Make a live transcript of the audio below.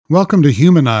Welcome to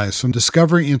Humanize from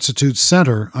Discovery Institute's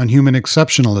Center on Human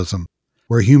Exceptionalism,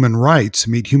 where human rights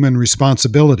meet human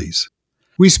responsibilities.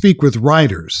 We speak with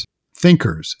writers,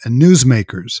 thinkers, and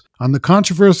newsmakers on the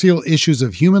controversial issues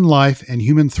of human life and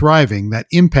human thriving that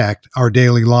impact our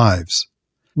daily lives.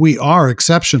 We are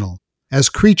exceptional as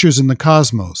creatures in the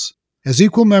cosmos, as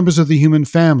equal members of the human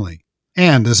family,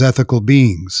 and as ethical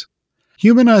beings.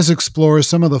 Humanize explores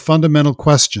some of the fundamental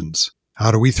questions.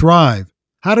 How do we thrive?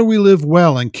 How do we live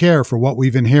well and care for what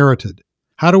we've inherited?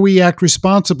 How do we act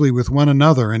responsibly with one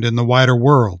another and in the wider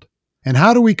world? And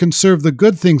how do we conserve the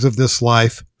good things of this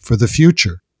life for the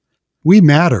future? We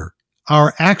matter.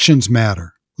 Our actions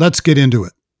matter. Let's get into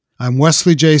it. I'm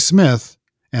Wesley J. Smith,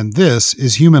 and this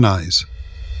is Humanize.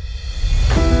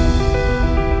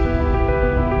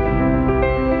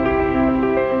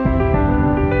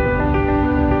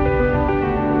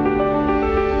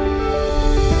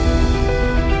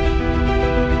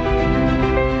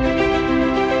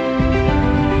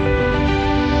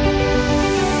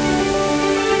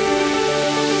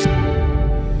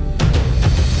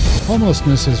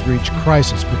 Homelessness has reached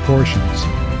crisis proportions.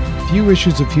 Few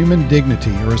issues of human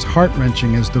dignity are as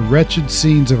heart-wrenching as the wretched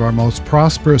scenes of our most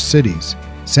prosperous cities,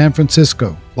 San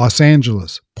Francisco, Los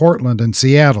Angeles, Portland, and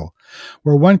Seattle,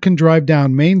 where one can drive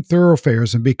down main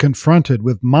thoroughfares and be confronted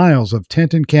with miles of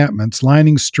tent encampments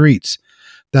lining streets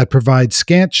that provide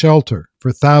scant shelter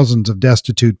for thousands of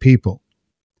destitute people.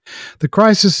 The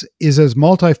crisis is as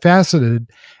multifaceted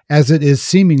as it is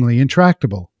seemingly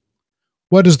intractable.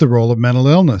 What is the role of mental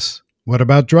illness? What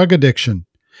about drug addiction?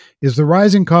 Is the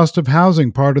rising cost of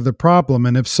housing part of the problem,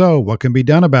 and if so, what can be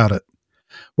done about it?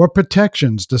 What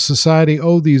protections does society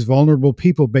owe these vulnerable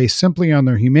people based simply on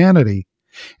their humanity?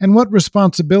 And what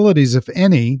responsibilities, if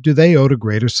any, do they owe to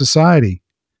greater society?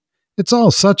 It's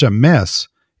all such a mess,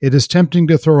 it is tempting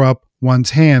to throw up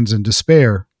one's hands in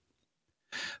despair.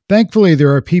 Thankfully,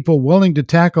 there are people willing to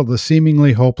tackle the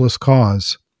seemingly hopeless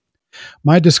cause.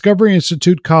 My Discovery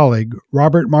Institute colleague,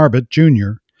 Robert Marbut,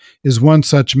 Jr., is one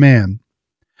such man.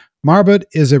 Marbut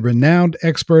is a renowned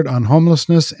expert on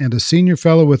homelessness and a senior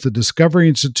fellow with the Discovery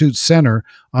Institute Center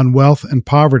on Wealth and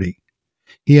Poverty.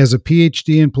 He has a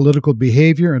Ph.D. in political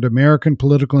behavior and American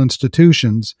political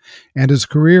institutions, and his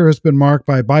career has been marked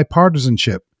by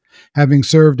bipartisanship, having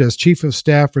served as Chief of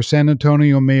Staff for San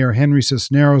Antonio Mayor Henry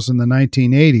Cisneros in the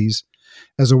 1980s,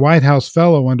 as a White House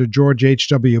Fellow under George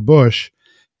H.W. Bush,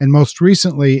 and most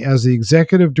recently as the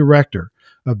Executive Director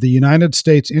of the United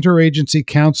States Interagency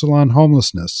Council on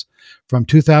Homelessness from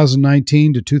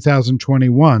 2019 to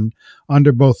 2021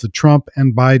 under both the Trump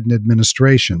and Biden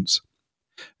administrations.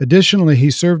 Additionally, he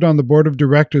served on the Board of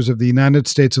Directors of the United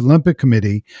States Olympic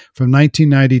Committee from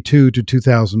 1992 to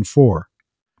 2004.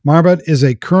 Marbut is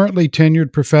a currently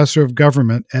tenured professor of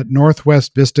government at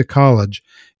Northwest Vista College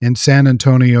in San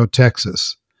Antonio,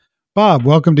 Texas. Bob,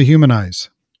 welcome to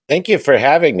Humanize. Thank you for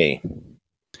having me.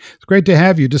 It's great to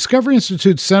have you. Discovery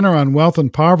Institute's Center on Wealth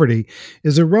and Poverty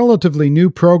is a relatively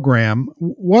new program.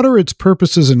 What are its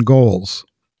purposes and goals?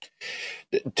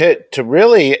 To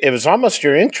really, it was almost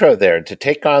your intro there, to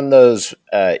take on those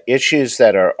issues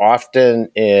that are often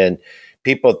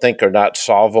people think are not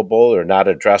solvable or not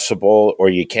addressable, or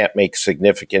you can't make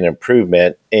significant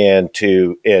improvement. And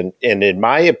in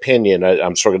my opinion,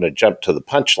 I'm sort of going to jump to the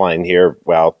punchline here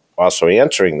while also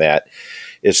answering that,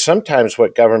 is sometimes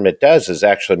what government does is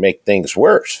actually make things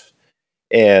worse.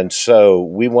 And so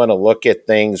we want to look at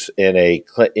things in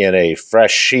a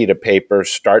fresh sheet of paper,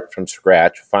 start from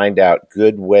scratch, find out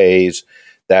good ways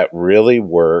that really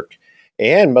work.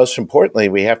 And most importantly,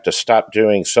 we have to stop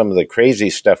doing some of the crazy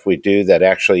stuff we do that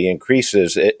actually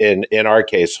increases, in our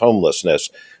case, homelessness,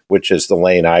 which is the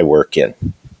lane I work in.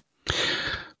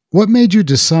 What made you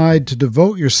decide to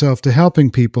devote yourself to helping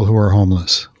people who are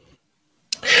homeless?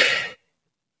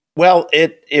 Well,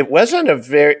 it wasn't I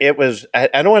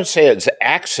don't want to say it's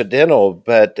accidental,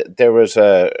 but there was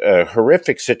a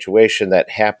horrific situation that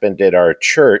happened at our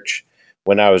church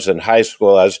when I was in high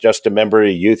school. I was just a member of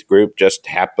a youth group, just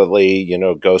happily,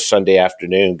 go Sunday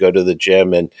afternoon, go to the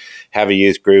gym and have a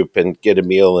youth group and get a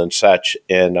meal and such.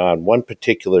 And on one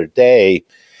particular day,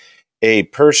 a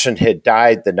person had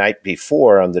died the night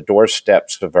before on the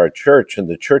doorsteps of our church, and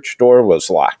the church door was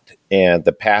locked. And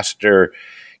the pastor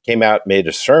came out, made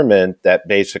a sermon that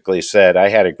basically said, I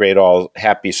had a great all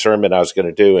happy sermon I was going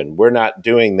to do, and we're not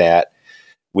doing that.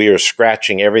 We are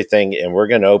scratching everything, and we're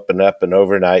going to open up an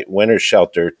overnight winter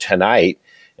shelter tonight,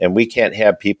 and we can't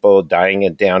have people dying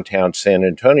in downtown San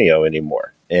Antonio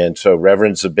anymore. And so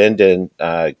Reverend Zabindin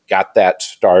got that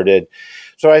started.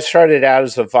 So I started out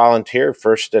as a volunteer,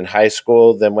 first in high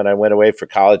school. Then when I went away for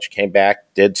college, came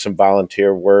back, did some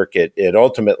volunteer work. It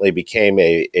ultimately became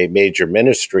a major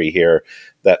ministry here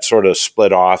that sort of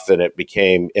split off, and it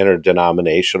became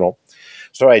interdenominational.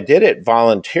 So I did it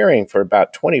volunteering for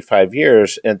about 25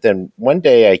 years. And then one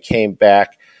day I came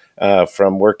back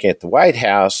from working at the White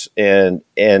House, and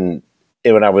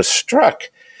when I was struck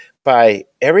by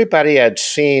everybody I'd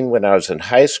seen when I was in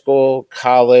high school,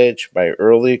 college, my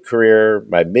early career,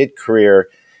 my mid-career,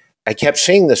 I kept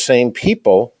seeing the same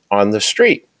people on the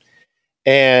street.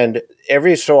 And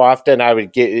every so often I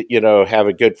would have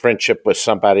a good friendship with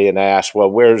somebody, and I asked,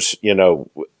 well, where's,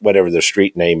 whatever the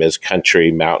street name is,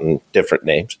 country, mountain, different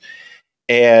names.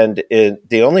 And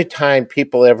the only time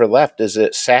people ever left is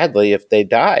sadly, if they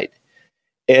died.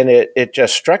 And it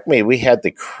just struck me, we had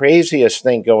the craziest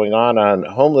thing going on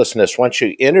homelessness. Once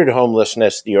you entered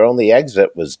homelessness, your only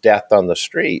exit was death on the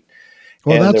street.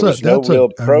 Well, and there was no real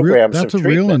programs of treatment.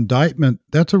 Real indictment.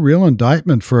 That's a real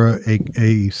indictment for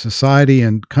a society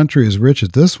and country as rich as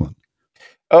this one.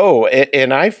 Oh,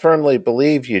 and I firmly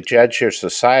believe you judge your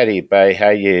society by how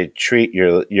you treat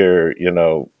your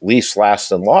least,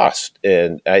 last, and lost.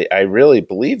 And I really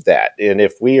believe that. And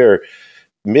if we are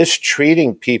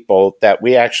mistreating people, that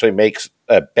we actually make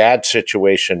a bad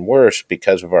situation worse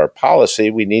because of our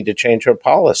policy, we need to change our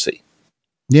policy.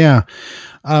 Yeah.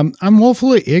 I'm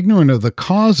woefully ignorant of the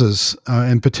causes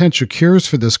and potential cures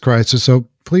for this crisis, so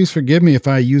please forgive me if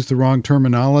I use the wrong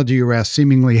terminology or ask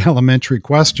seemingly elementary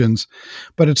questions,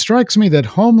 but it strikes me that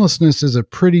homelessness is a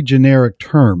pretty generic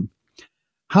term.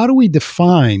 How do we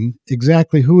define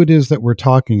exactly who it is that we're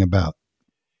talking about?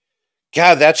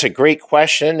 God, that's a great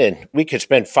question, and we could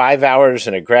spend 5 hours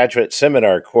in a graduate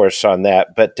seminar course on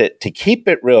that, but to keep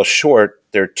it real short,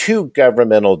 there are two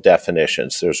governmental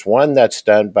definitions. There's one that's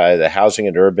done by the Housing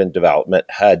and Urban Development,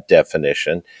 HUD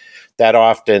definition. That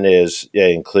often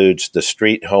includes the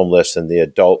street homeless and the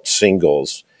adult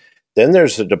singles. Then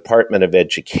there's the Department of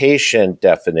Education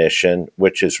definition,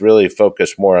 which is really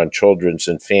focused more on children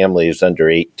and families under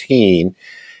 18.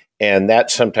 And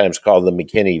that's sometimes called the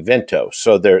McKinney-Vento.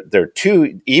 So there are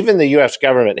two, even the U.S.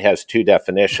 government has two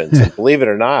definitions. And believe it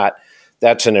or not,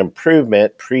 that's an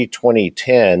improvement.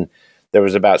 Pre-2010, there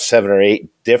was about 7 or 8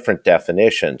 different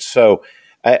definitions. So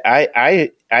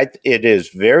it is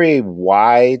very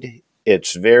wide.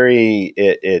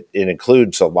 It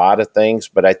includes a lot of things,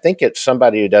 but I think it's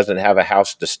somebody who doesn't have a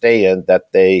house to stay in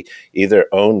that they either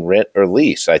own, rent, or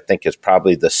lease. I think is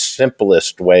probably the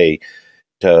simplest way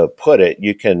to put it.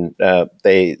 You can,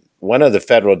 one of the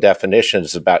federal definitions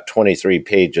is about 23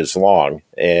 pages long.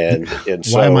 And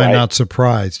so why am I not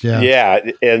surprised? Yeah.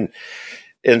 Yeah.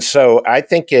 And so I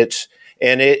think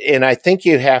and I think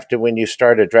you have to, when you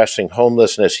start addressing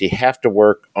homelessness, you have to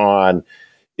work on,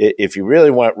 if you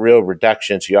really want real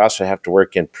reductions, you also have to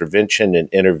work in prevention and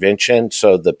intervention.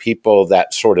 So the people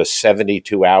that sort of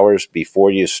 72 hours before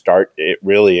you start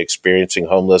really experiencing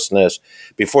homelessness,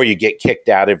 before you get kicked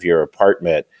out of your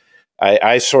apartment,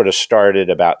 I sort of started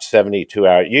about 72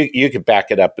 hours. You could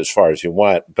back it up as far as you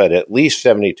want, but at least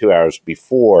 72 hours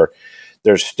before,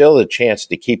 there's still a chance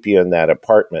to keep you in that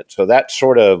apartment. So that's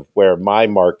sort of where my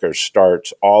marker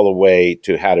starts, all the way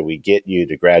to how do we get you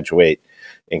to graduate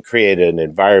and create an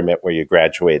environment where you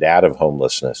graduate out of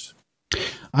homelessness.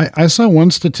 I saw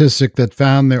one statistic that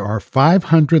found there are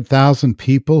 500,000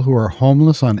 people who are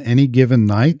homeless on any given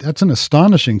night. That's an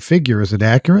astonishing figure. Is it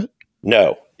accurate?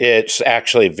 No, it's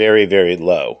actually very, very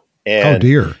low. And, oh,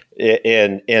 dear.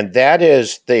 And that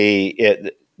is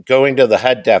going to the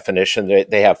HUD definition.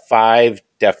 They have 5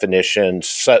 definitions,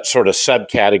 sort of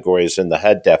subcategories in the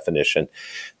HUD definition.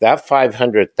 That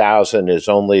 500,000 is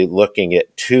only looking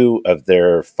at 2 of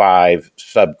their 5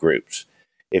 subgroups.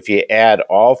 If you add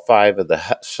all 5 of the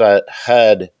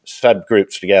HUD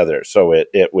subgroups together, so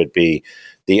it would be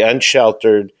the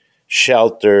unsheltered,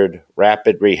 sheltered,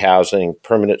 rapid rehousing,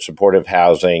 permanent supportive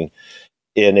housing.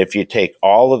 And if you take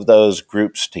all of those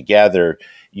groups together,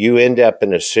 you end up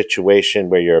in a situation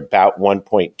where you're about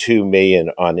 1.2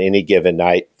 million on any given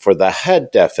night for the HUD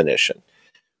definition.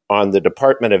 On the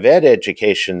Department of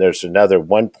Education, there's another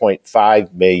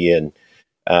 1.5 million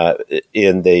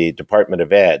in the Department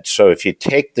of Ed. So if you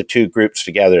take the two groups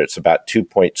together, it's about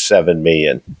 2.7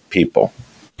 million people.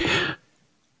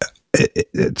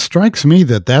 It strikes me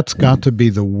that that's got to be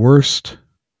the worst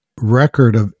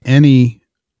record of any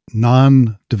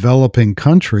non-developing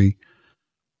country,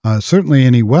 certainly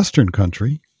any Western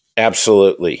country.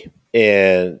 Absolutely.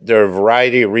 And there are a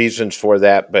variety of reasons for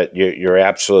that, but you're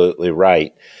absolutely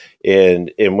right.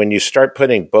 And when you start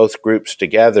putting both groups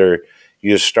together,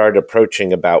 you start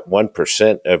approaching about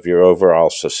 1% of your overall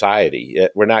society.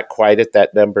 We're not quite at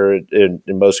that number. In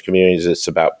most communities, it's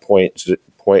about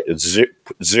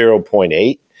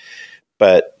 0.8.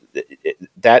 But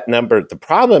that number, the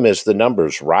problem is the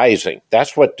number's rising.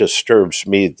 That's what disturbs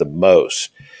me the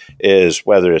most, is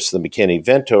whether it's the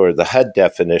McKinney-Vento or the HUD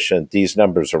definition, these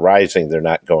numbers are rising, they're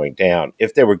not going down.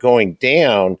 If they were going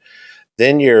down,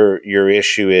 then your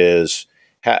issue is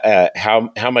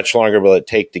how much longer will it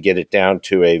take to get it down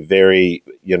to a very,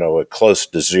 a close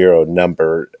to zero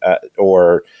number,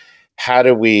 or how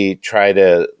do we try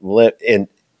to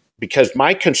because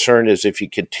my concern is if you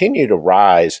continue to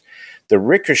rise, the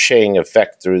ricocheting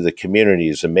effect through the community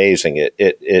is amazing.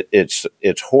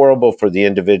 It's horrible for the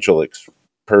individual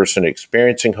person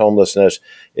experiencing homelessness.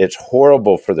 It's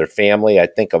horrible for their family. I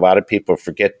think a lot of people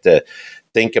forget to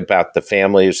think about the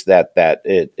families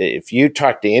if you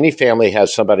talk to any family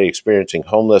has somebody experiencing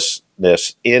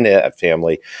homelessness in a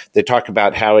family, they talk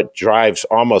about how it drives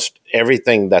almost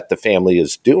everything that the family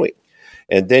is doing.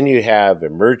 And then you have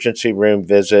emergency room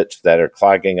visits that are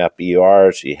clogging up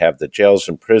ERs. You have the jails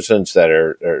and prisons that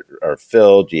are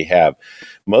filled. You have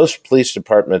most police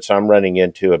departments I'm running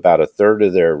into, about a third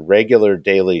of their regular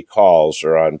daily calls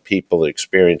are on people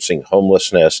experiencing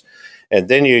homelessness. And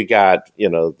then you got,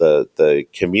 the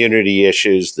community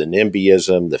issues, the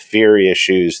NIMBYism, the fear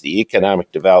issues, the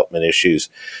economic development issues.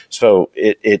 So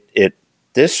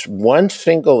this one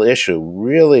single issue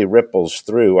really ripples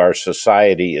through our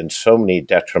society in so many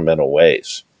detrimental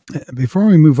ways. Before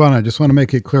we move on, I just want to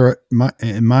make it clear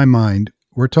in my mind,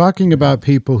 we're talking about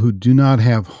people who do not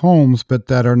have homes, but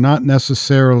that are not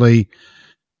necessarily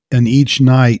in each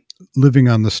night living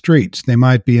on the streets. They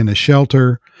might be in a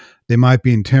shelter, they might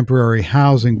be in temporary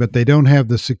housing, but they don't have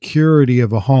the security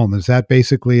of a home. Is that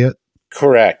basically it?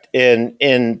 Correct. And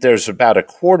there's about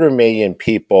 250,000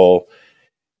 people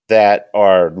that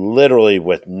are literally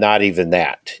with not even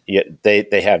that.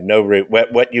 They have no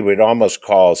what you would almost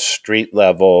call street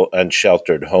level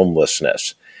unsheltered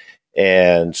homelessness.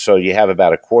 And so you have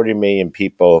about 250,000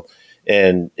 people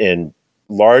in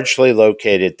largely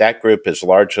located, that group is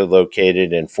largely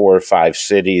located in 4 or 5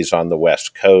 cities on the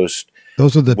West Coast.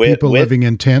 Those are the people living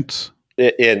in tents?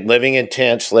 Living in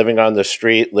tents, living on the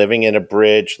street, living in a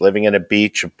bridge, living in a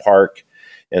beach, a park,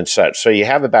 and such. So you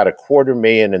have about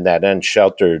 250,000 in that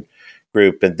unsheltered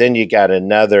group. And then you got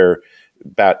another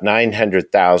about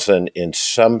 900,000 in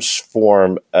some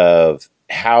form of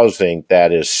housing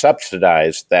that is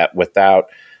subsidized, that without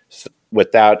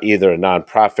either a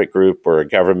nonprofit group or a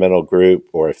governmental group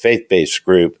or a faith-based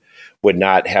group would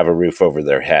not have a roof over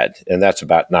their head. And that's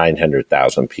about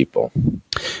 900,000 people.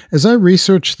 As I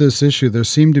researched this issue, there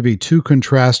seem to be 2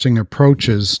 contrasting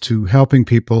approaches to helping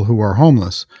people who are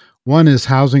homeless. One is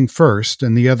housing first,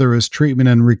 and the other is treatment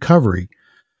and recovery.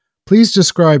 Please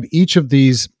describe each of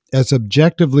these as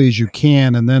objectively as you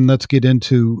can, and then let's get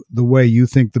into the way you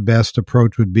think the best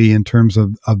approach would be in terms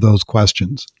of those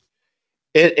questions.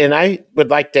 And I would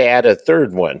like to add a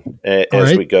third one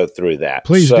as we go through that.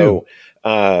 Please do.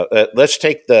 Let's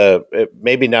take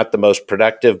maybe not the most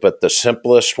productive, but the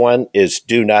simplest one is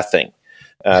do nothing.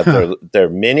 There are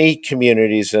many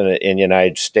communities in the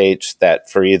United States that,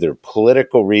 for either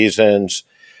political reasons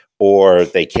or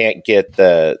they can't get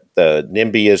the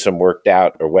NIMBYism worked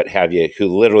out or what have you, who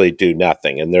literally do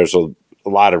nothing. And there's a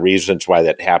lot of reasons why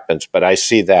that happens, but I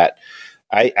see that.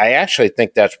 I actually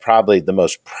think that's probably the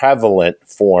most prevalent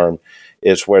form,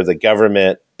 is where the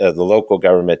government, the local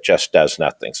government, just does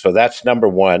nothing. So that's number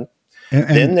one.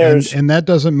 And that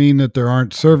doesn't mean that there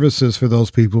aren't services for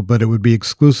those people, but it would be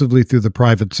exclusively through the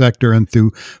private sector and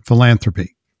through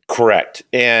philanthropy. Correct.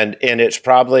 And it's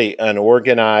probably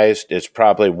unorganized. It's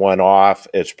probably one-off.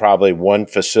 It's probably one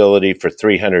facility for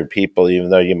 300 people, even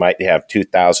though you might have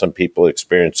 2,000 people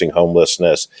experiencing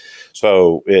homelessness.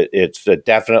 So it's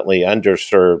definitely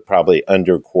underserved, probably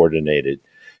under-coordinated.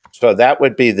 So that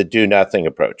would be the do-nothing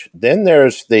approach. Then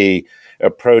there's the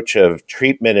approach of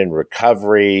treatment and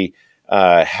recovery,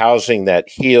 housing that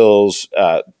heals,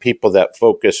 people that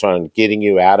focus on getting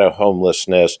you out of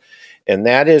homelessness. And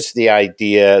that is the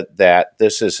idea that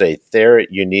this is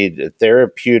you need a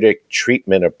therapeutic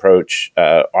treatment approach,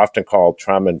 often called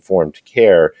trauma-informed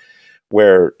care,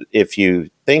 where if you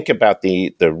think about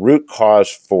the root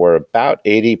cause for about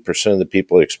 80% of the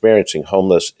people experiencing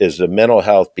homeless is the mental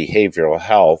health, behavioral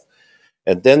health.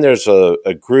 And then there's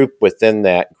a group within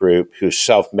that group who's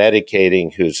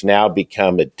self-medicating, who's now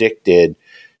become addicted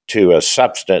to a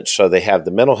substance. So they have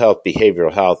the mental health,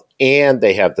 behavioral health, and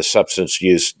they have the substance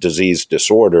use disease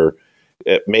disorder,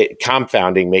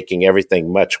 compounding, making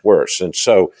everything much worse. And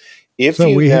so If So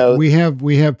you know, we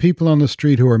have people on the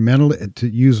street who are mentally, to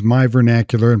use my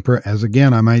vernacular, and as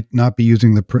again, I might not be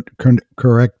using the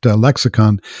correct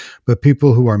lexicon, but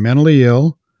people who are mentally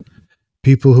ill,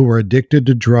 people who are addicted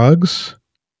to drugs,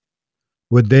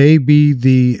 would they be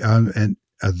the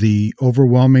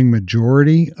overwhelming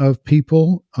majority of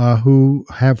people who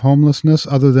have homelessness,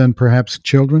 other than perhaps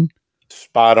children?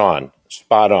 spot on,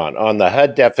 spot on. On the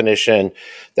HUD definition,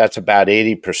 that's about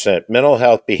 80%. Mental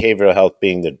health, behavioral health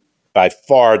being by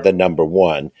far the number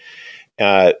one.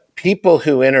 People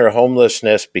who enter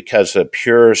homelessness because of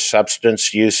pure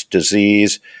substance use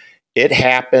disease, it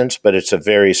happens, but it's a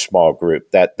very small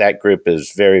group. That group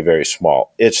is very, very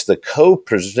small. It's the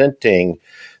co-presenting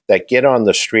that get on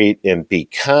the street and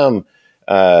become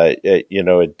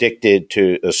addicted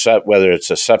to whether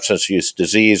it's a substance use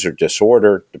disease or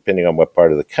disorder, depending on what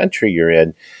part of the country you're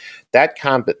in.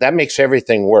 That makes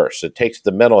everything worse. It takes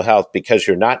the mental health, because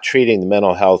you're not treating the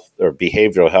mental health or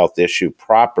behavioral health issue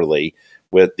properly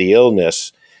with the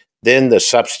illness. Then the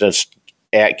substance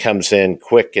comes in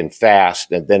quick and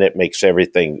fast, and then it makes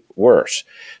everything worse.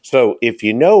 So if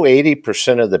you know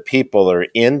 80% of the people are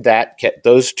in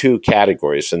those two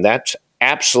categories, and that's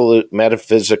absolute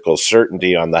metaphysical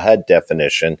certainty on the HUD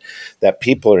definition, that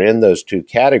people are in those two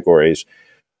categories,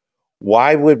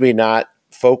 why would we not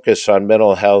focus on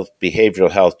mental health,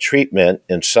 behavioral health treatment,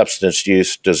 and substance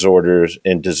use disorders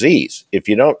and disease? If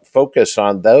you don't focus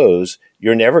on those,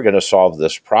 you're never going to solve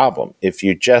this problem. If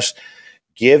you just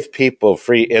give people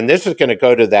free, and this is going to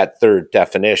go to that third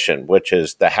definition, which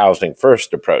is the housing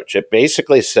first approach. It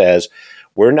basically says,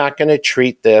 we're not going to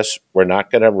treat this. We're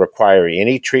not going to require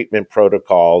any treatment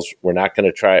protocols. We're not going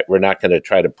to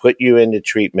try to put you into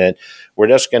treatment. We're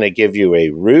just going to give you a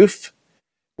roof.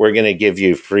 We're going to give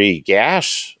you free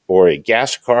gas, or a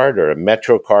gas card, or a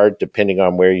Metro card, depending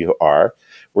on where you are.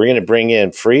 We're going to bring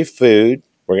in free food.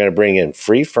 We're going to bring in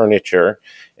free furniture,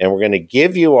 and we're going to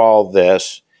give you all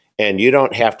this, and you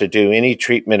don't have to do any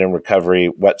treatment and recovery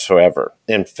whatsoever.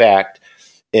 In fact,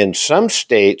 in some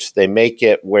states, they make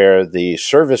it where the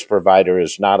service provider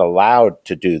is not allowed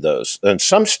to do those. In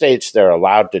some states, they're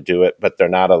allowed to do it, but they're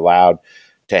not allowed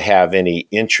to have any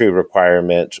entry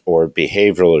requirements or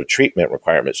behavioral or treatment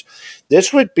requirements.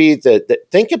 This would be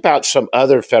think about some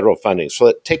other federal funding. So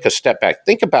let's take a step back.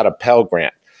 Think about a Pell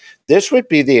Grant. This would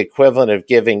be the equivalent of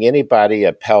giving anybody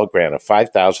a Pell Grant, a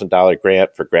 $5,000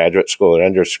 grant for graduate school or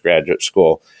undergraduate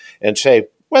school, and say,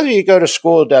 whether you go to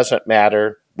school doesn't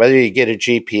matter, whether you get a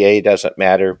GPA doesn't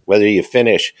matter, whether you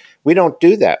finish. We don't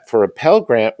do that. For a Pell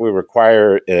Grant, we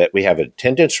have an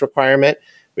attendance requirement,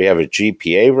 we have a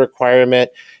GPA requirement,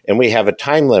 and we have a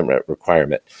time limit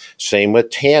requirement. Same with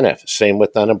TANF, same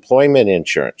with unemployment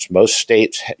insurance. Most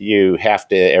states, you have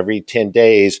to, every 10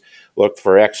 days, look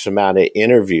for X amount of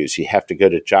interviews. You have to go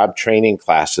to job training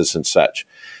classes and such.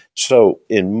 So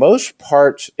in most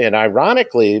parts, and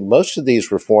ironically, most of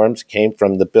these reforms came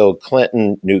from the Bill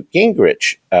Clinton, Newt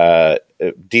Gingrich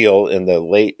deal in the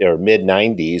late or mid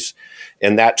 90s,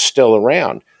 and that's still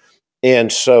around.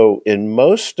 And so in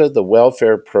most of the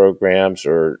welfare programs,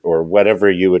 or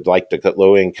whatever you would like to call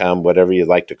low income, whatever you'd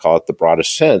like to call it, the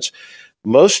broadest sense,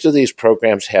 most of these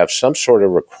programs have some sort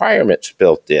of requirements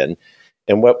built in.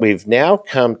 And what we've now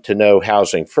come to know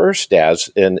housing first as,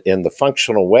 in the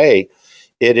functional way,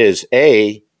 it is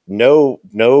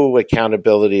no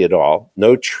accountability at all,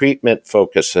 no treatment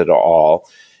focus at all.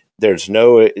 We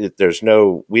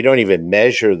don't even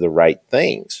measure the right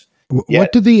things.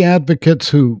 What do the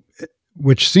advocates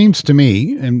which seems to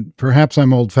me, and perhaps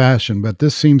I'm old fashioned, but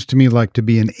this seems to me like to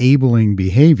be enabling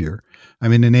behavior. I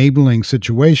mean, enabling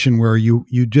situation where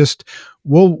you just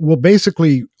will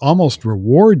basically almost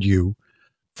reward you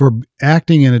for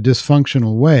acting in a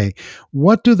dysfunctional way.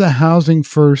 What do the housing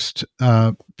first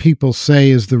people say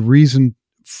is the reason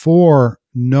for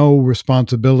no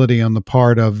responsibility on the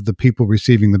part of the people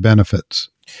receiving the benefits?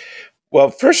 Well,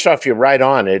 first off, you're right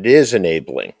on. It is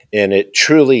enabling, and it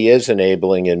truly is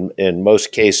enabling in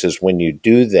most cases when you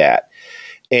do that.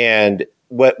 And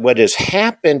what has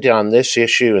happened on this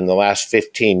issue in the last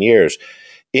 15 years,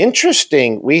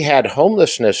 interesting, we had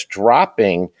homelessness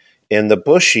dropping in the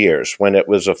Bush years when it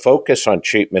was a focus on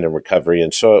treatment and recovery.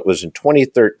 And so it was in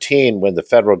 2013 when the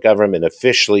federal government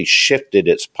officially shifted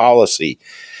its policy.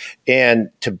 And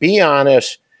to be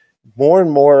honest, more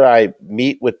and more I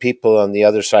meet with people on the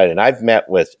other side, and I've met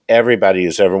with everybody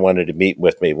who's ever wanted to meet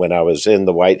with me. When I was in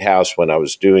the White House, when I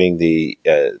was doing the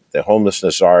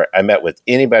homelessness art, I met with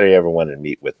anybody who ever wanted to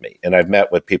meet with me. And I've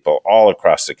met with people all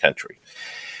across the country.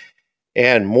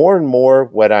 And more,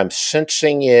 what I'm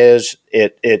sensing is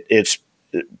it's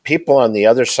people on the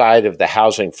other side of the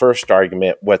housing first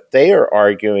argument, what they are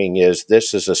arguing is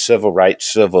this is a civil rights,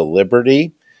 civil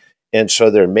liberty. And so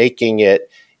they're making it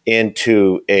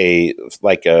into a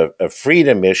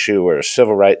freedom issue or a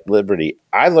civil right liberty.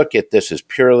 I look at this as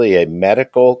purely a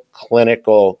medical,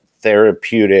 clinical,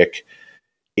 therapeutic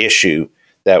issue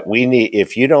that we need.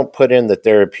 If you don't put in the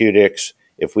therapeutics,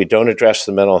 if we don't address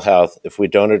the mental health, if we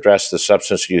don't address the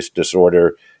substance use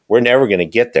disorder, we're never going to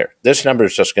get there. This number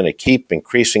is just going to keep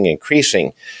increasing.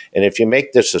 And if you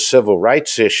make this a civil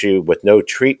rights issue with no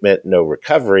treatment, no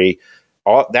recovery,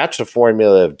 that's a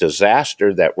formula of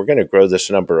disaster that we're going to grow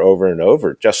this number over and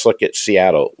over. Just look at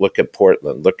Seattle, look at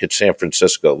Portland, look at San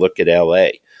Francisco, look at LA,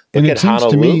 look at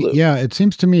Honolulu. It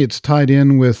seems to me it's tied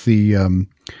in with the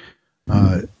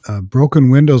broken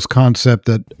windows concept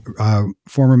that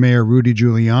former Mayor Rudy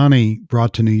Giuliani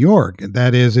brought to New York.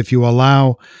 That is, if you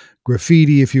allow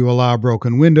graffiti, if you allow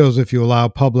broken windows, if you allow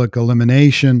public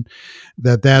elimination,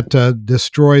 that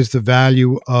destroys the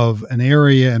value of an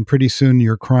area, and pretty soon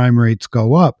your crime rates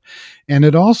go up. And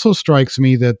it also strikes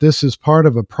me that this is part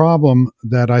of a problem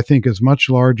that I think is much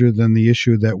larger than the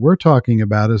issue that we're talking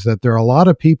about, is that there are a lot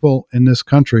of people in this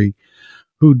country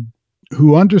who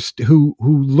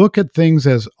look at things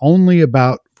as only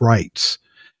about rights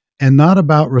and not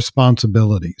about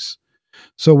responsibilities.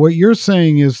 So what you're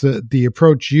saying is that the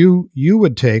approach you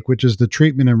would take, which is the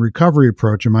treatment and recovery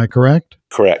approach, am I correct?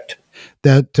 Correct.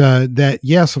 That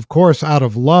yes, of course, out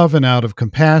of love and out of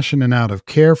compassion and out of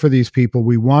care for these people,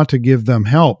 we want to give them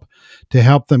help, to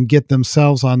help them get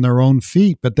themselves on their own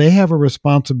feet, but they have a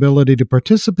responsibility to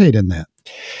participate in that.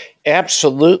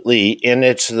 Absolutely. And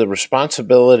it's the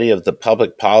responsibility of the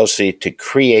public policy to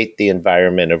create the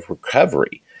environment of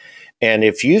recovery. And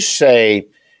if you say,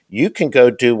 you can go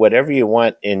do whatever you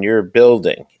want in your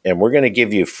building, and we're going to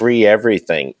give you free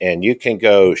everything, and you can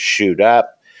go shoot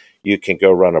up, you can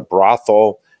go run a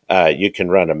brothel, you can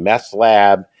run a meth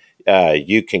lab,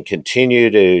 you can continue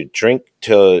to drink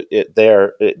till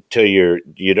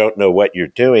you don't know what you're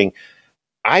doing.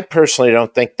 I personally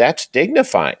don't think that's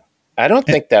dignifying. I don't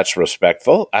think that's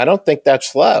respectful. I don't think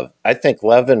that's love. I think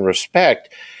love and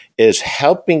respect is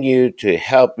helping you to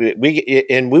help. We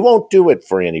won't do it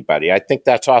for anybody. I think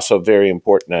that's also very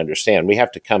important to understand. We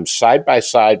have to come side by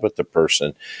side with the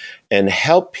person and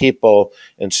help people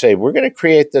and say, we're going to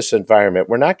create this environment.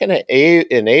 We're not going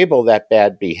to enable that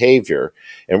bad behavior,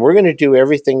 and we're going to do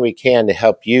everything we can to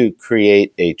help you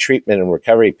create a treatment and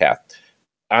recovery path.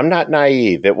 I'm not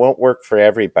naive. It won't work for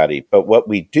everybody. But what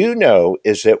we do know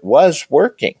is it was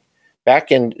working. Back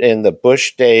in the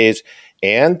Bush days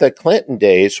and the Clinton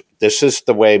days, this is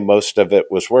the way most of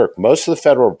it was worked. Most of the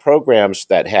federal programs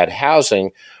that had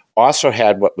housing also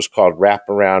had what was called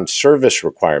wraparound service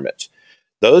requirements.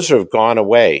 Those have gone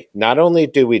away. Not only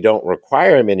do we don't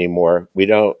require them anymore, we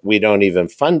don't even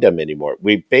fund them anymore.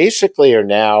 We basically are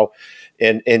now,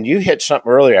 and you hit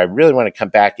something earlier, I really want to come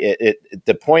back.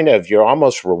 The point of you're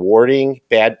almost rewarding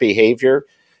bad behavior,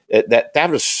 that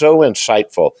was so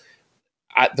insightful.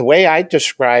 The way I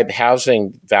describe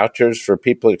housing vouchers for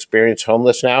people who experience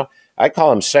homeless now, I call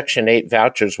them Section 8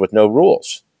 vouchers with no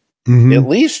rules. Mm-hmm. At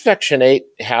least Section 8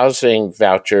 housing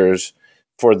vouchers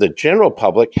for the general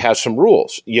public has some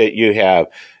rules. You have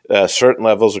certain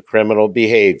levels of criminal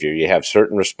behavior. You have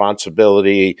certain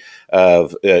responsibility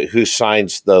of who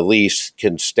signs the lease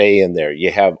can stay in there.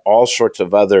 You have all sorts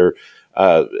of other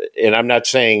and I'm not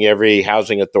saying every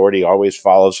housing authority always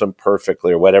follows them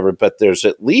perfectly or whatever, but there's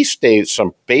at least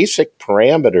some basic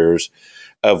parameters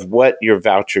of what your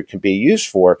voucher can be used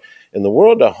for. In the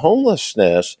world of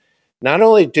homelessness, not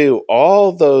only do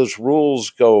all those rules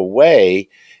go away,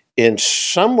 in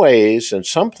some ways, in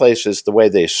some places, the way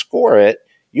they score it,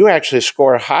 you actually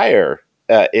score higher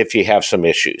if you have some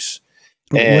issues.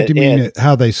 What do you mean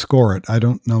how they score it? I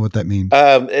don't know what that means.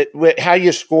 How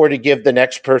you score to give the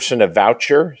next person a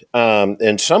voucher.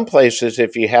 In some places,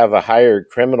 if you have a higher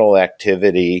criminal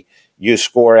activity, you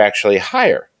score actually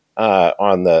higher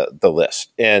on the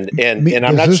list. And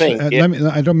I'm not saying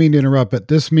I don't mean to interrupt, but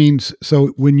this means so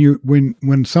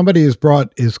when somebody is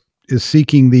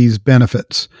seeking these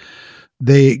benefits,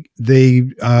 they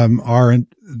are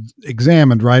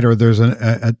examined, right? Or there's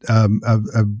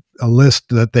a list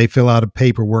that they fill out of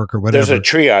paperwork or whatever. There's a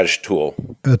triage tool.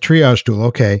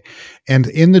 Okay. And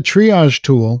in the triage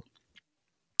tool,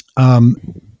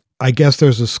 I guess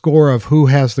there's a score of who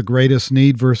has the greatest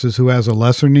need versus who has a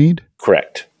lesser need?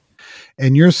 Correct.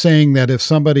 And you're saying that if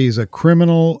somebody is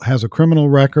has a criminal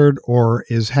record, or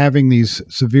is having these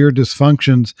severe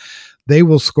dysfunctions, they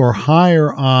will score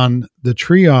higher on the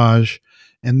triage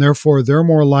and therefore they're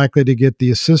more likely to get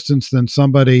the assistance than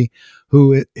somebody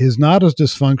who is not as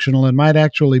dysfunctional and might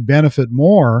actually benefit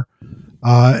more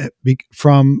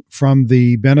from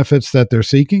the benefits that they're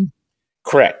seeking?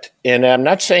 Correct. And I'm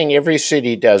not saying every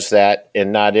city does that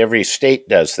and not every state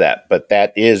does that, but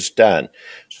that is done.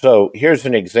 So here's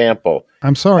an example.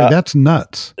 I'm sorry, that's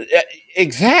nuts.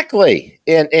 Exactly.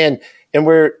 And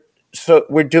we're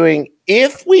doing,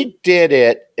 if we did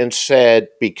it and said,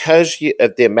 because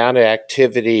of the amount of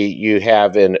activity you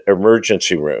have in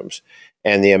emergency rooms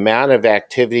and the amount of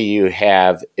activity you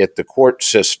have at the court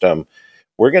system,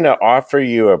 we're going to offer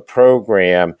you a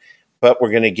program, but we're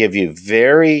going to give you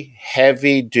very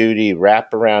heavy duty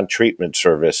wraparound treatment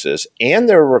services, and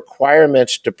there are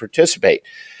requirements to participate.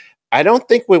 I don't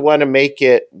think we want to make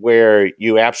it where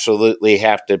you absolutely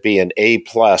have to be an A+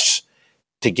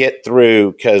 to get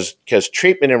through, because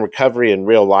treatment and recovery in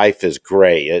real life is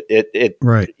gray.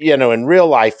 Right. In real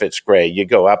life, it's gray. You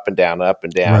go up and down, up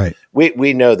and down. Right.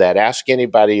 We know that. Ask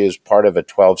anybody who's part of a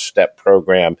 12-step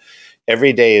program.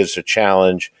 Every day is a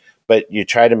challenge, but you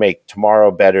try to make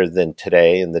tomorrow better than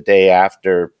today and the day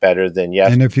after better than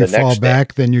yesterday. And if you fall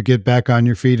back, then you get back on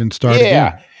your feet and start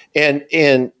again.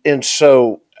 And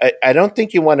so I don't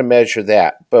think you want to measure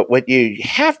that. But what you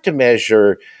have to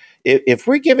measure, if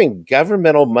we're giving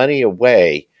governmental money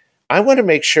away, I want to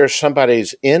make sure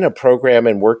somebody's in a program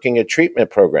and working a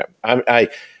treatment program.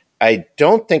 I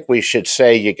don't think we should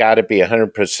say you got to be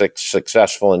 100%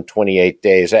 successful in 28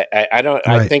 days. I don't.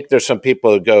 Right. I think there's some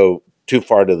people who go too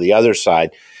far to the other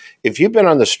side. If you've been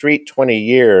on the street 20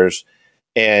 years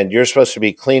and you're supposed to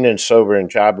be clean and sober and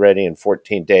job ready in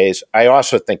 14 days, I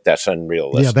also think that's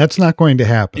unrealistic. Yeah, that's not going to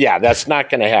happen. Yeah, that's not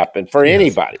going to happen for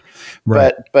anybody.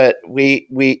 Right. But we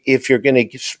if you're going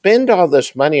to spend all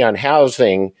this money on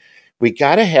housing, we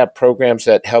got to have programs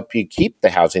that help you keep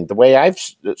the housing. The way I've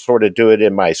sort of do it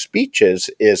in my speeches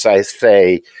is I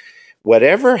say,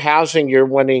 whatever housing you're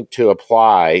wanting to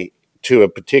apply to a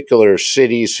particular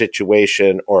city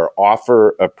situation or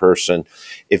offer a person,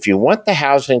 if you want the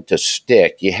housing to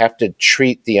stick, you have to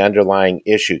treat the underlying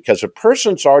issue, because a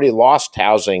person's already lost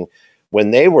housing when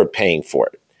they were paying for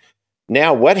it.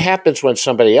 Now, what happens when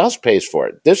somebody else pays for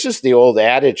it? This is the old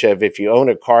adage of, if you own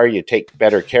a car, you take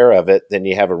better care of it than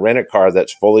you have a rent-a-car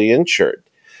that's fully insured.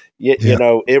 You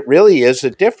know, it really is a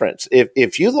difference.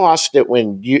 If you lost it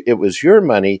when it was your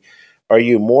money, are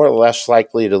you more or less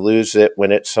likely to lose it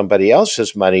when it's somebody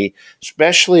else's money,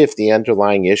 especially if the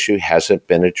underlying issue hasn't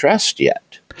been addressed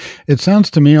yet? It sounds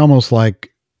to me almost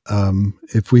like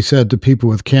if we said to people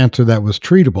with cancer that was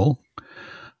treatable,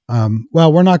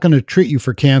 well, we're not going to treat you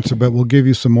for cancer, but we'll give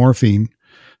you some morphine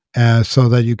so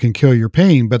that you can kill your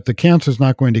pain. But the cancer is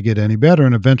not going to get any better,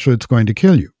 and eventually it's going to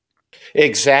kill you.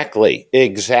 Exactly.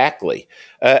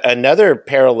 Another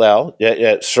parallel,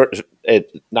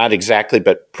 not exactly,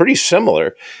 but pretty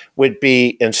similar, would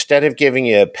be, instead of giving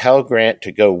you a Pell Grant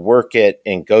to go work it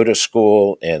and go to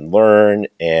school and learn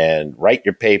and write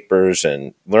your papers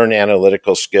and learn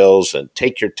analytical skills and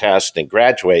take your test and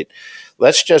graduate,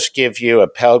 let's just give you a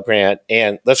Pell Grant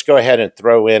and let's go ahead and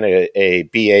throw in a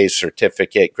BA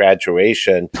certificate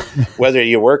graduation, whether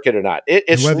you work it or not.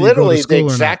 It's literally the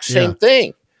exact same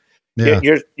thing. Yeah.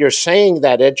 You're saying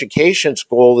that education's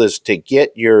goal is to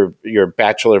get your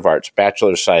Bachelor of Arts,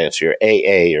 Bachelor of Science, your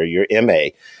AA or your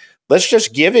MA. Let's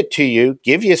just give it to you,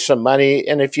 give you some money,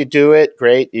 and if you do it,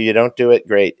 great. If you don't do it,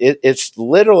 great. It's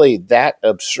literally that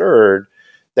absurd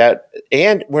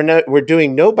and we're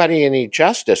doing nobody any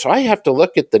justice. I have to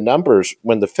look at the numbers.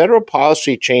 When the federal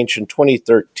policy changed in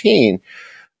 2013,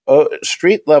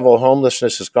 street level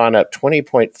homelessness has gone up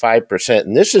 20.5%.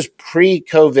 And this is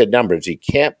pre-COVID numbers. You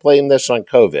can't blame this on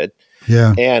COVID.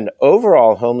 Yeah. And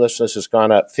overall homelessness has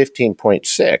gone up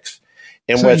 15.6%.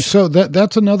 So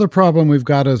that's another problem we've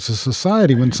got as a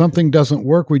society. When something doesn't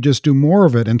work, we just do more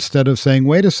of it instead of saying,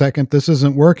 wait a second, this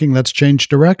isn't working. Let's change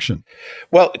direction.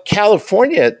 Well,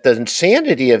 California, the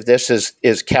insanity of this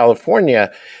is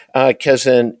California, because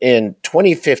in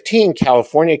 2015,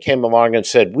 California came along and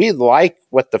said, we like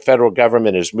what the federal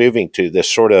government is moving to, this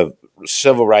sort of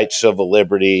civil rights, civil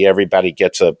liberty, everybody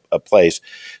gets a place.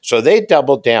 So they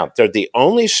doubled down. They're the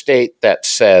only state that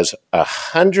says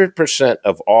 100%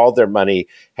 of all their money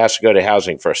has to go to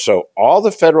housing first. So all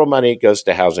the federal money goes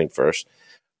to housing first.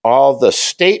 All the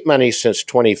state money since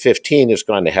 2015 has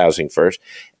gone to housing first.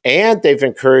 And they've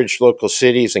encouraged local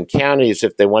cities and counties,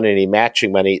 if they want any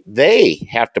matching money, they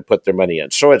have to put their money in.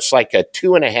 So it's like a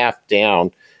 2.5 down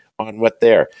on what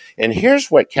they're. And here's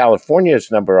what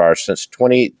California's number are since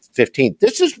 2015.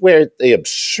 This is where the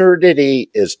absurdity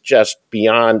is just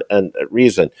beyond a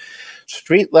reason.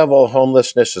 Street level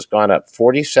homelessness has gone up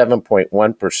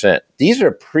 47.1%. These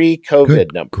are pre-COVID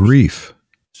Good numbers. Grief.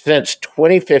 Since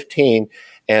 2015,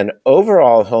 and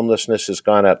overall homelessness has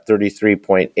gone up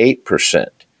 33.8%.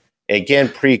 Again,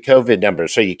 pre-COVID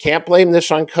numbers. So you can't blame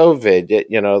this on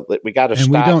COVID. We got to stop.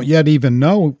 And we don't yet even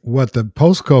know what the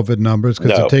post-COVID numbers,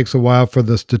 because it takes a while for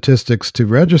the statistics to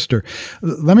register.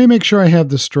 Let me make sure I have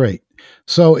this straight.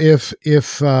 So if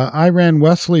I ran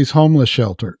Wesley's homeless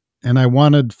shelter and I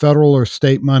wanted federal or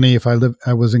state money, if I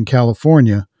was in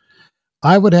California,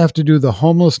 I would have to do the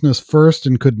homelessness first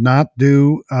and could not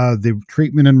do the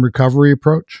treatment and recovery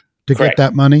approach to Correct. get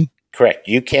that money? Correct.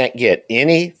 You can't get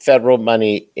any federal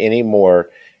money anymore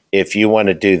if you want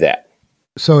to do that.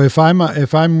 So if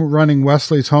I'm running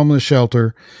Wesley's homeless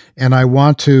shelter and I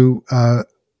want to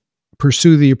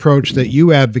pursue the approach that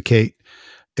you advocate,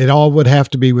 it all would have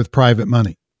to be with private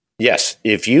money. Yes.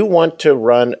 If you want to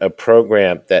run a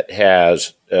program that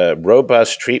has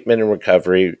robust treatment and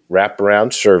recovery,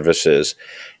 wraparound services,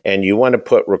 and you want to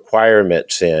put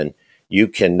requirements in, you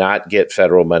cannot get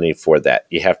federal money for that.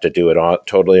 You have to do it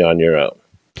totally on your own.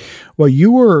 Well,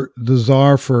 you were the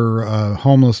czar for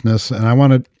homelessness, and I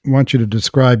want you to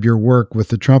describe your work with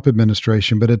the Trump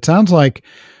administration. But it sounds like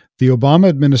the Obama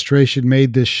administration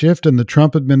made this shift, and the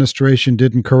Trump administration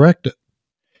didn't correct it.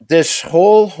 This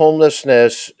whole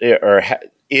homelessness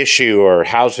issue, or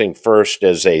housing first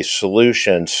as a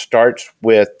solution, starts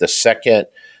with the second.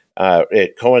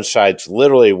 It coincides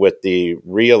literally with the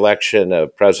re-election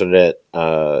of President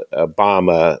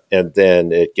Obama, and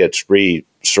then it gets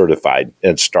recertified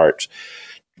and starts.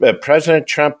 But President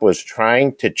Trump was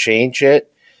trying to change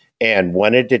it and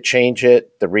wanted to change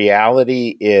it. The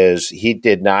reality is he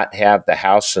did not have the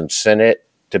House and Senate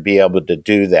to be able to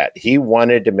do that. He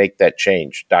wanted to make that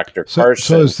change. Dr. Carson.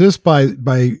 So is this by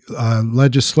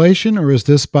legislation, or is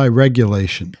this by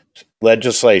regulation?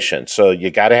 Legislation. So you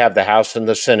got to have the House and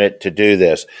the Senate to do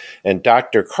this. And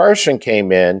Dr. Carson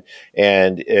came in,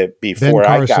 and before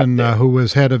Ben Carson, I got there, who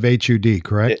was head of HUD,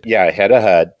 correct? Yeah, head of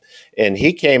HUD. And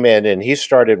he came in and he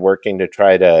started working to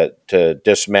try to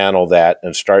dismantle that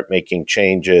and start making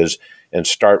changes and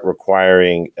start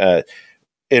requiring.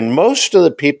 And most of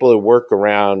the people who work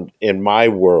around in my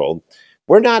world,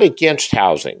 we're not against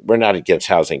housing. We're not against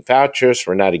housing vouchers.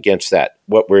 We're not against that.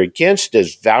 What we're against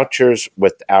is vouchers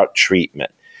without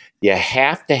treatment. You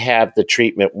have to have the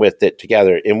treatment with it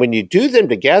together. And when you do them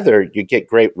together, you get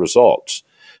great results.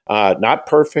 Not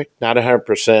perfect, not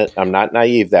 100%. I'm not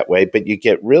naive that way, but you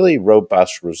get really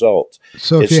robust results.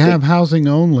 So if you have housing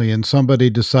only and somebody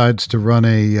decides to run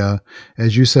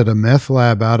as you said, a meth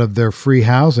lab out of their free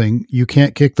housing, you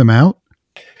can't kick them out?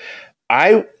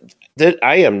 I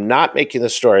am not making the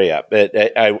story up.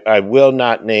 I will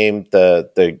not name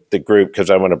the group because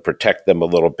I want to protect them a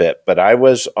little bit. But I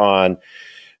was on,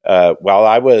 while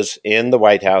I was in the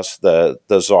White House, the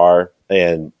czar,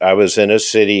 and I was in a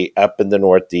city up in the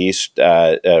Northeast,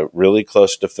 really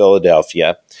close to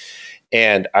Philadelphia.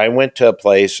 And I went to a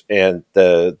place, and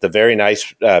the very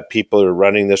nice people who are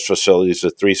running this facility is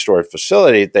a 3-story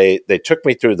facility. They took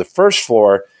me through the first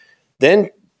floor, then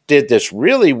did this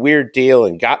really weird deal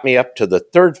and got me up to the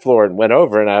 3rd floor and went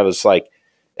over. And I was like,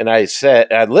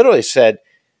 I literally said,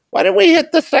 why didn't we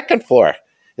hit the 2nd floor?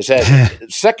 He said,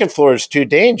 2nd floor is too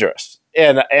dangerous.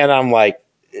 And I'm like,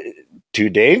 too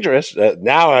dangerous?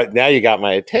 Now you got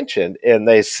my attention. And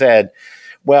they said,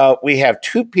 well, we have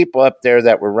 2 people up there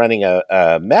that were running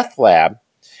a meth lab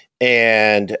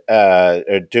and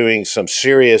are doing some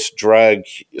serious drug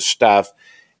stuff,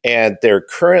 and they're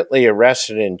currently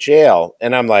arrested in jail.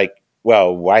 And I'm like,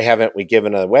 well, why haven't we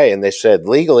given it away? And they said,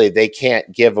 legally, they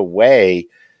can't give away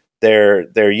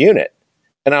their unit.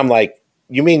 And I'm like,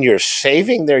 you mean you're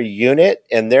saving their unit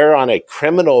and they're on a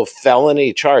criminal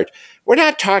felony charge? We're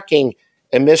not talking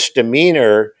a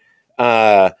misdemeanor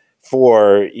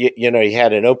for you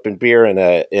had an open beer in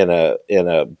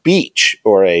a beach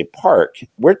or a park.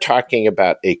 We're talking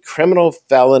about a criminal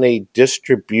felony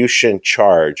distribution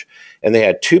charge, and they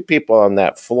had 2 people on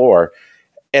that floor,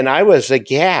 and I was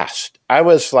aghast. I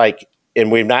was like,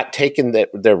 and we've not taken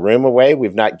their room away.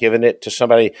 We've not given it to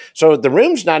somebody. So the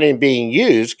room's not even being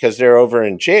used because they're over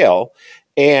in jail,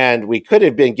 and we could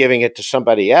have been giving it to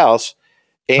somebody else.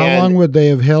 And how long would they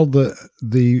have held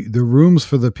the rooms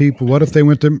for the people? What if they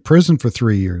went to prison for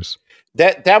 3 years?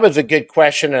 That was a good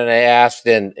question, and I asked,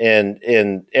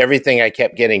 and everything I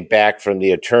kept getting back from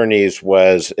the attorneys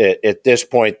was at this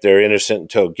point they're innocent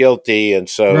until guilty, and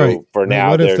so for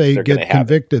now, what if they get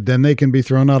convicted? Then they can be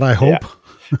thrown out. I hope.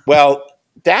 Yeah. Well,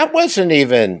 that wasn't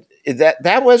even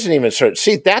certain.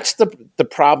 See, that's the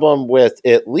problem with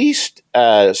at least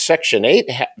Section 8.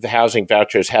 The housing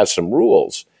vouchers has some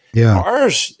rules. Yeah.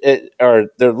 Ours there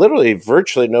literally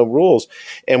virtually no rules.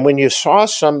 And when you saw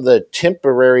some of the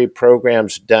temporary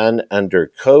programs done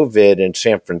under COVID in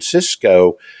San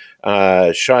Francisco,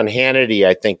 Sean Hannity,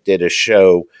 I think, did a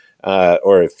show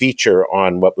or a feature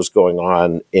on what was going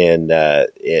on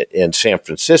in San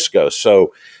Francisco.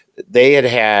 So they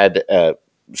had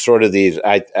sort of these,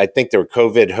 I think there were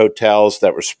COVID hotels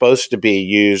that were supposed to be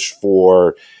used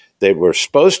for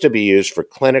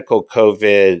clinical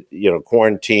COVID,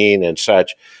 quarantine and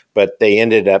such, but they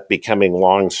ended up becoming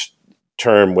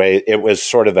long-term way. It was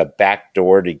sort of a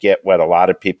backdoor to get what a lot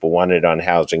of people wanted on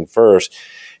housing first.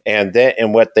 And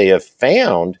what they have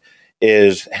found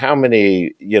is how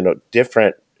many,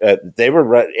 different, they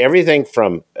were everything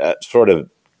from sort of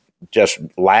just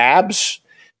labs,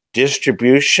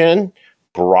 distribution,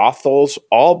 brothels,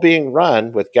 all being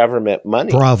run with government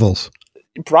money. Brothels,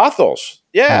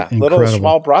 yeah, little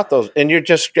small brothels, and you're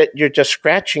just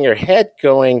scratching your head,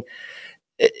 going.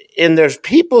 And there's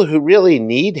people who really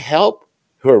need help,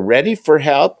 who are ready for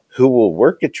help, who will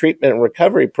work a treatment and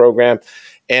recovery program,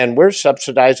 and we're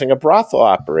subsidizing a brothel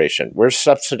operation. We're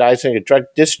subsidizing a drug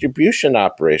distribution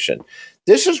operation.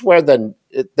 This is where the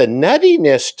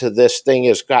nuttiness to this thing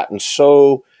has gotten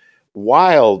so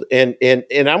wild. And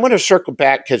I want to circle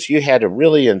back because you had a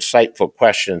really insightful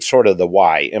question, sort of the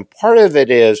why. And part of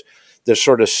it is the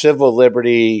sort of civil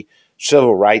liberty,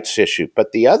 civil rights issue.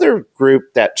 But the other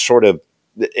group that sort of,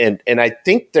 and I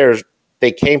think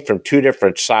they came from two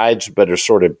different sides, but are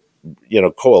sort of,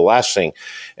 coalescing,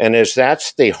 and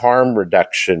that's the harm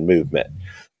reduction movement.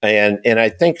 And I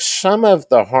think some of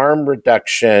the harm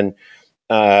reduction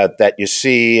that you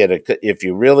see, if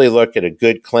you really look at a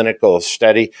good clinical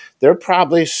study, there are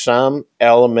probably some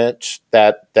elements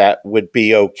that would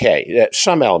be okay.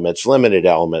 Some elements, limited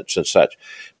elements and such.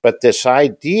 But this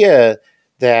idea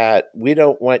that we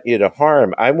don't want you to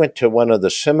harm. I went to one of the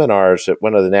seminars at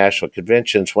one of the national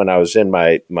conventions when I was in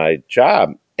my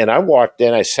job, and I walked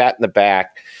in, I sat in the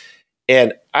back,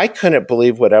 and I couldn't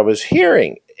believe what I was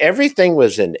hearing. Everything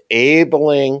was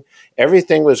enabling.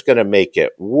 Everything was going to make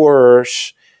it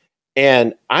worse.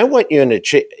 And I want you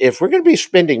if we're going to be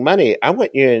spending money, I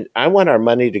want our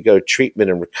money to go treatment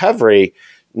and recovery,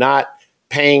 not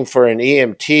paying for an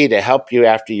EMT to help you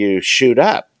after you shoot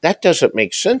up. That doesn't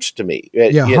make sense to me.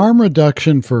 Harm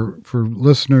reduction, for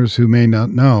listeners who may not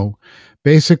know,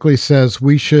 basically says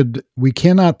we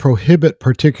cannot prohibit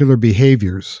particular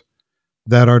behaviors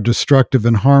that are destructive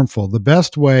and harmful. The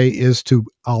best way is to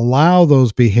allow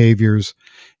those behaviors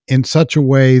in such a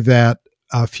way that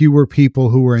fewer people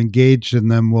who are engaged in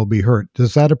them will be hurt.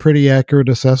 Is that a pretty accurate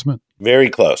assessment? Very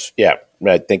close. Yeah,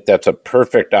 I think that's a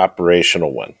perfect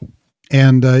operational one.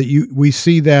 And we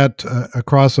see that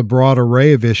across a broad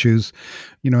array of issues.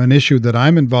 An issue that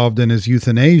I'm involved in is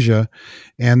euthanasia,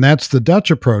 and that's the Dutch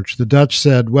approach. The Dutch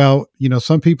said, well,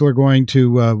 some people are going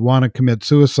to want to commit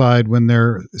suicide when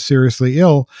they're seriously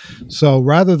ill. So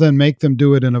rather than make them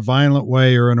do it in a violent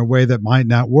way or in a way that might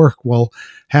not work, we'll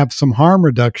have some harm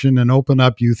reduction and open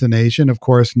up euthanasia. And of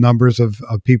course, numbers of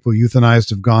people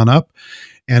euthanized have gone up.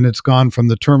 And it's gone from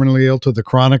the terminally ill to the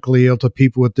chronically ill to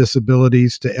people with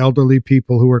disabilities to elderly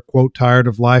people who are, quote, tired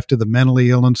of life to the mentally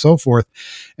ill and so forth.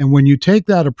 And when you take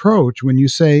that approach, when you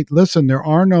say, listen, there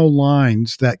are no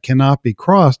lines that cannot be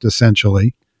crossed,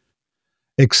 essentially,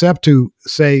 except to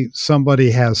say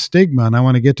somebody has stigma, and I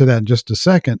want to get to that in just a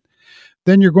second,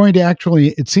 then you're going to actually,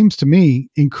 it seems to me,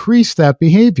 increase that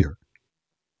behavior.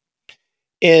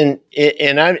 And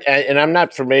I'm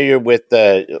not familiar with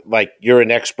you're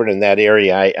an expert in that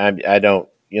area. I don't,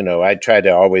 I try to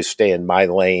always stay in my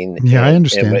lane. Yeah, I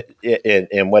understand.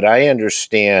 And what I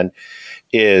understand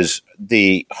is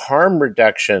the harm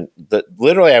reduction.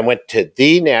 Literally, I went to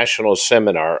the national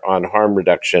seminar on harm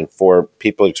reduction for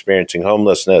people experiencing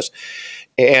homelessness,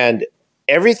 and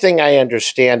everything I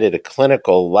understand at a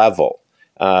clinical level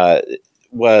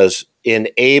was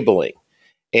enabling.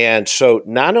 And so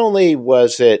not only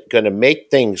was it going to make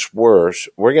things worse,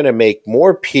 we're going to make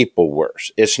more people worse.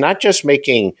 It's not just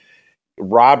making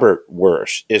Robert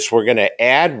worse. We're going to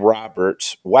add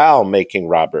Roberts while making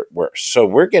Robert worse. So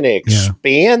we're going to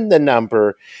expand the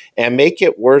number and make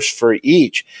it worse for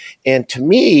each. And to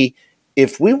me,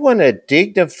 if we want to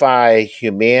dignify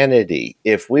humanity,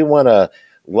 if we want to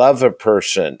love a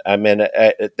person, I mean,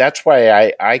 that's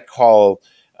why I call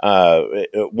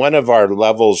one of our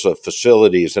levels of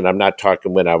facilities, and I'm not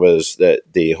talking when I was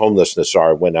the homelessness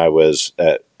are when I was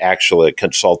actually a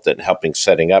consultant helping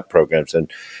setting up programs, and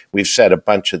we've set a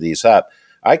bunch of these up.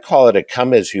 I call it a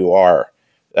come as you are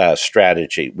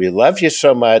strategy. We love you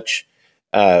so much.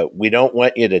 We don't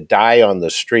want you to die on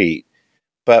the street,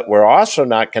 but we're also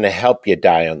not going to help you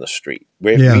die on the street.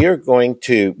 We are going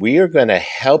to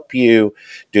help you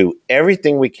do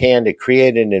everything we can to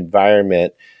create an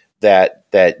environment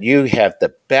that you have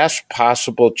the best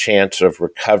possible chance of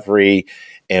recovery.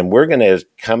 And we're going to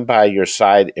come by your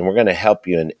side and we're going to help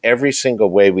you in every single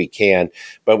way we can.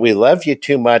 But we love you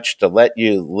too much to let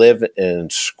you live in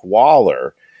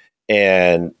squalor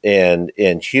and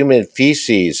human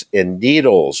feces and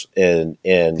needles and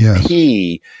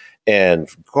pee and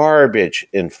garbage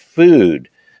and food.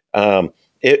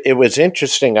 It was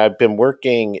interesting. I've been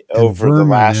working over the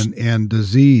last and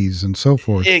disease and so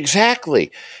forth.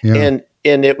 Exactly. Yeah.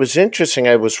 And it was interesting.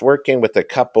 I was working with a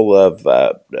couple of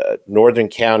northern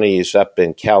counties up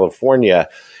in California,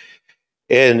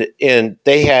 and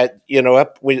they had,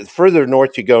 further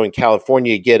north you go in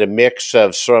California, you get a mix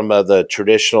of some of the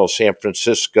traditional San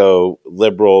Francisco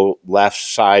liberal left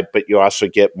side, but you also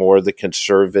get more of the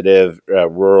conservative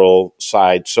rural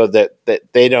side, so that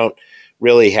they don't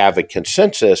really have a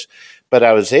consensus. But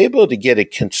I was able to get a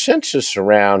consensus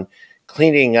around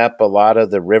cleaning up a lot of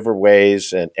the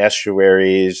riverways and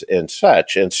estuaries and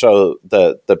such. And so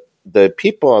the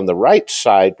people on the right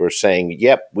side were saying,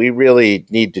 yep, we really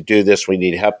need to do this. We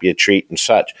need to help you treat and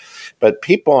such. But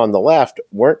people on the left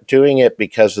weren't doing it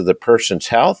because of the person's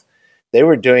health. They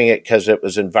were doing it because it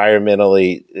was an environmental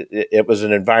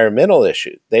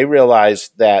issue. They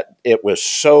realized that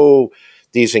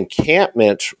these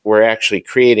encampments were actually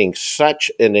creating such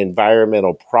an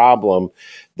environmental problem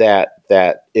that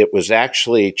it was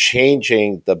actually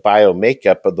changing the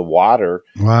biomakeup of the water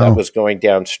that was going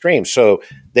downstream. So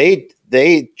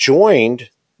they joined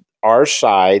our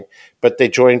side, but they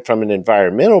joined from an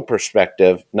environmental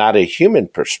perspective, not a human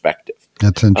perspective.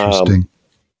 That's interesting.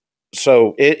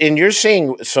 And you're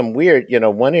seeing some weird,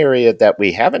 one area that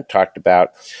we haven't talked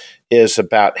about is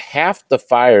about half the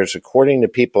fires, according to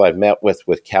people I've met with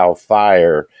CAL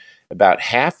FIRE, about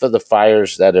half of the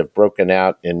fires that have broken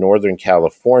out in Northern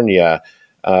California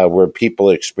were people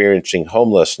experiencing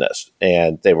homelessness.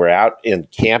 And they were out in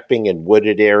camping in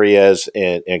wooded areas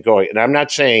and going. And I'm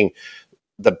not saying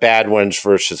the bad ones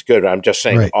versus good. I'm just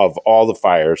saying of all the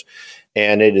fires.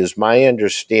 And it is my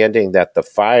understanding that the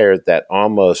fire that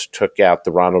almost took out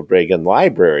the Ronald Reagan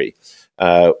Library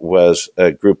was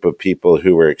a group of people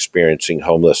who were experiencing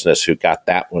homelessness who got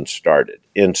that one started.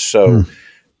 And so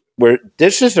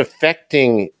this is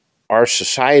affecting our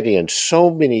society in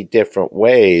so many different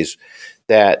ways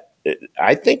that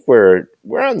I think we're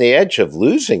on the edge of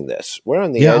losing this. We're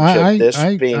on the edge of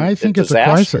this being I think a it's a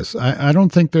crisis. I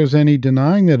don't think there's any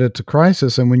denying that it's a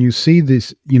crisis. And when you see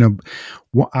this,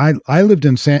 I lived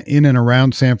in and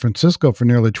around San Francisco for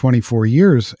nearly 24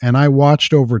 years, and I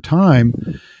watched over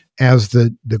time as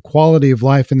the quality of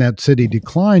life in that city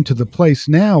declined to the place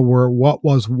now where what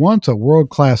was once a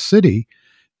world-class city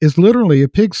is literally a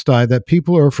pigsty that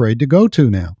people are afraid to go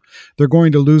to now. They're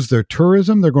going to lose their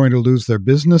tourism. They're going to lose their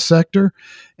business sector.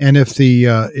 And if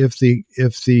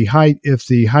the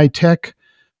high tech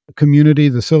community,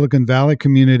 the Silicon Valley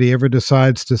community, ever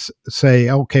decides to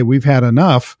say, okay, we've had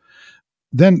enough,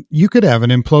 then you could have an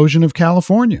implosion of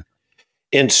California.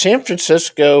 In San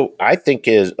Francisco, I think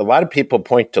a lot of people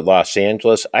point to Los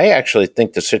Angeles. I actually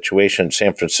think the situation in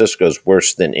San Francisco is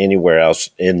worse than anywhere else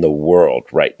in the world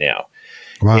right now.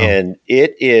 Wow. And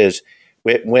it is,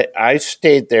 when I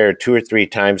stayed there 2 or 3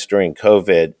 times during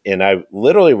COVID, and I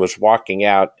literally was walking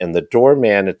out and the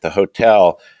doorman at the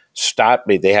hotel stopped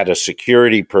me. They had a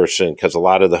security person because a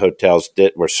lot of the hotels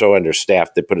were so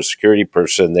understaffed. They put a security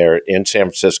person there in San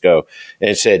Francisco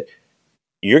and said,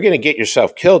 "You're going to get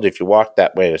yourself killed if you walk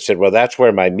that way." And I said, "Well, that's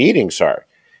where my meetings are."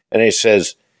 And he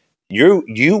says, you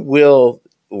will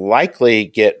likely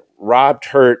get robbed,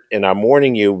 hurt, and I'm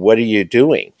warning you, what are you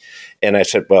doing? And I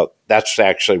said, well, that's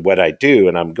actually what I do,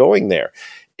 and I'm going there.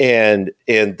 And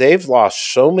they've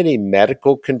lost so many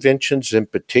medical conventions in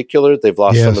particular. They've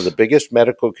lost some of the biggest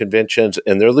medical conventions,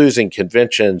 and they're losing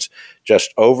conventions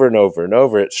just over and over and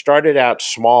over. It started out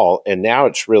small, and now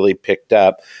it's really picked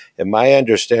up. And my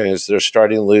understanding is they're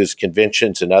starting to lose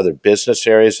conventions in other business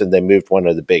areas, and they moved one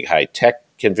of the big high-tech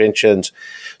conventions.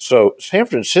 So San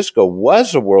Francisco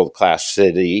was a world-class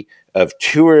city of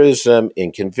tourism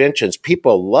and conventions.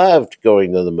 People loved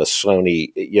going to the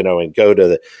Missoni, and go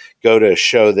to a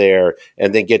show there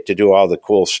and then get to do all the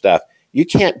cool stuff. You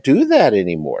can't do that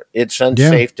anymore. It's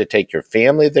unsafe to take your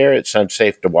family there. It's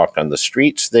unsafe to walk on the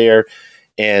streets there.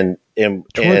 And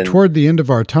toward the end of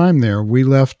our time there, we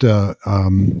left in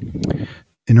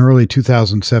early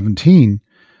 2017.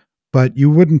 But you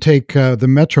wouldn't take the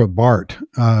Metro BART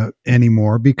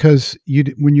anymore because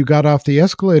when you got off the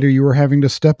escalator, you were having to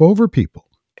step over people.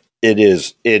 It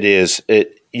is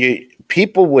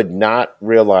people would not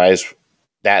realize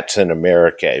that's in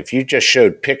America. If you just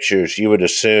showed pictures, you would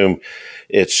assume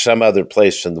it's some other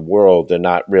place in the world and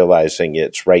not realizing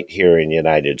it's right here in the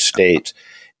United States.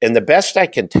 And the best I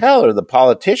can tell are the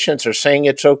politicians are saying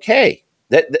it's okay.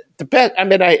 The best. I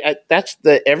mean, that's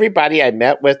everybody I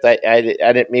met with. I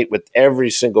didn't meet with every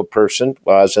single person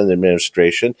while I was in the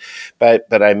administration, but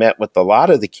I met with a lot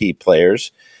of the key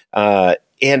players, and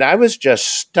I was just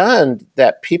stunned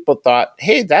that people thought,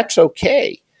 "Hey, that's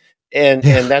okay," and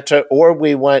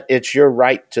it's your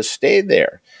right to stay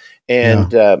there.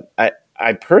 And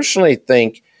I personally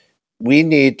think we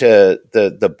need to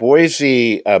the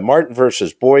Boise Martin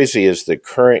versus Boise is the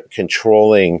current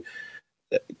controlling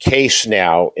case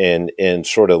now in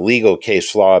sort of legal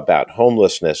case law about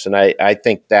homelessness. And I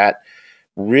think that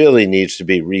really needs to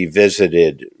be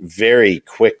revisited very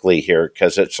quickly here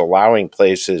because it's allowing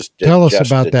places to Tell us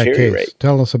just about deteriorate. that case.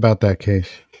 Tell us about that case.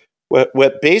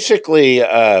 What basically,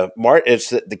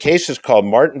 the case is called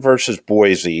Martin versus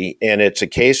Boise, and it's a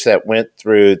case that went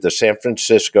through the San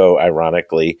Francisco,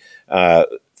 ironically,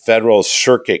 federal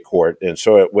circuit court. And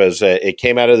so it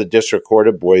came out of the district court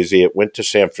of Boise. It went to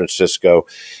San Francisco.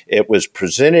 It was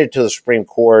presented to the Supreme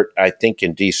Court, I think,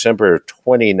 in December of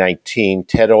 2019.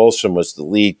 Ted Olson was the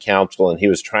lead counsel, and he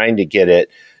was trying to get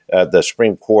the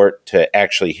Supreme Court to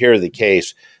actually hear the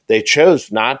case. They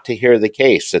chose not to hear the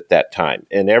case at that time,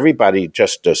 and everybody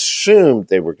just assumed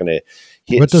they were going to.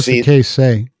 What does the case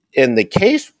say? And the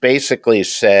case basically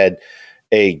said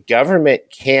a government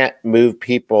can't move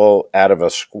people out of a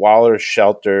squalor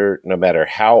shelter, no matter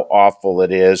how awful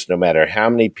it is, no matter how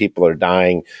many people are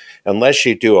dying, unless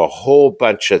you do a whole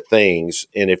bunch of things.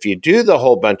 And if you do the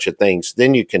whole bunch of things,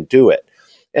 then you can do it.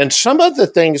 And some of the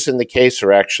things in the case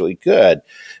are actually good.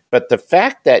 But the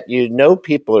fact that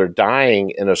people are dying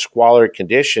in a squalor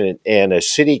condition and a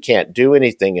city can't do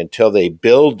anything until they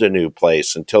build a new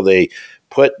place, until they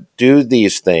do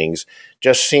these things,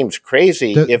 just seems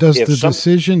crazy. Does the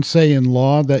decision say in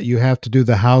law that you have to do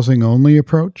the housing only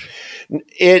approach?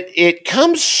 It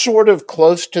comes sort of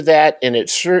close to that, and it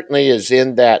certainly is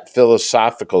in that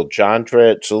philosophical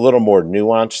genre. It's a little more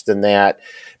nuanced than that,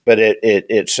 but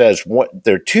it says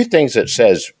there are two things it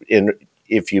says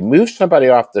if you move somebody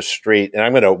off the street, and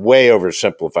I'm going to way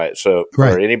oversimplify it. So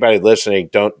for anybody listening,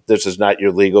 this is not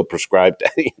your legal prescribed,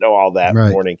 all that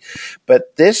warning,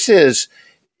 but this is.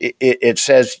 It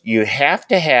says you have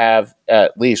to have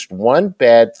at least one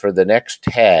bed for the next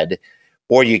head,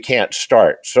 or you can't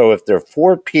start. So if there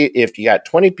are if you got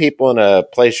 20 people in a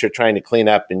place you're trying to clean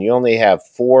up and you only have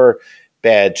 4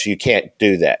 beds, you can't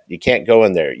do that. You can't go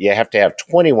in there. You have to have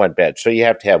 21 beds. So you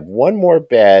have to have one more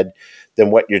bed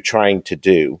than what you're trying to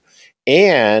do.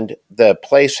 And the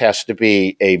place has to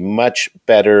be a much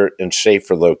better and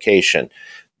safer location.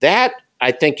 That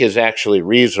I think is actually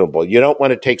reasonable. You don't want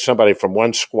to take somebody from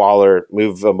one squalor,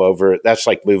 move them over. That's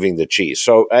like moving the cheese.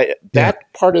 So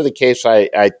that part of the case,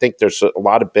 I think there's a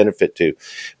lot of benefit to.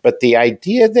 But the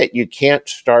idea that you can't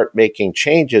start making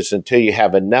changes until you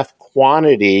have enough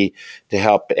quantity to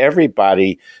help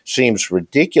everybody seems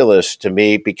ridiculous to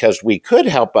me, because we could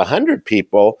help 100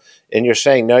 people, and you're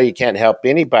saying, no, you can't help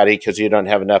anybody because you don't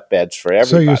have enough beds for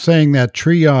everybody. So you're saying that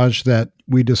triage that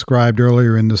we described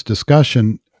earlier in this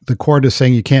discussion, the court is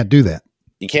saying you can't do that.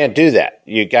 You can't do that.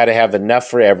 You got to have enough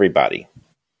for everybody.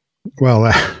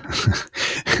 Well,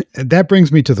 that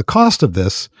brings me to the cost of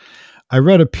this. I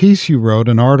read a piece you wrote,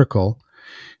 an article,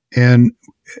 and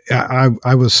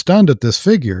I was stunned at this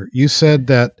figure. You said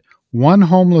that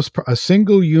a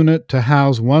single unit to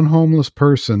house one homeless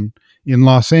person in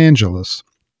Los Angeles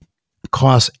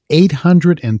costs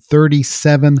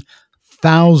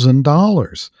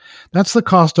 $837,000. That's the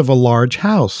cost of a large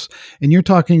house. And you're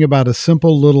talking about a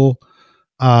simple little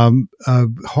home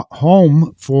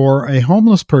for a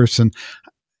homeless person.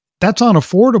 That's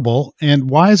unaffordable. And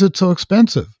why is it so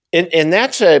expensive? And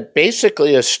that's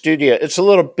basically a studio. It's a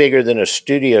little bigger than a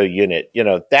studio unit.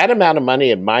 That amount of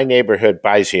money in my neighborhood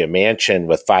buys you a mansion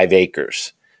with 5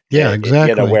 acres. Yeah,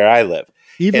 exactly. Where I live.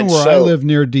 Even where I live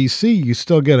near D.C., you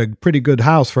still get a pretty good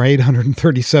house for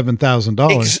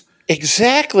 $837,000.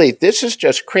 Exactly. This is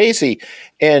just crazy.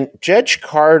 And Judge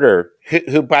Carter,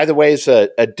 who by the way, is a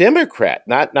Democrat,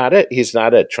 he's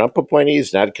not a Trump appointee,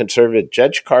 he's not a conservative.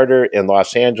 Judge Carter in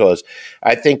Los Angeles,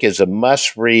 I think, is a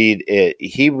must read.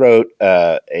 He wrote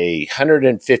a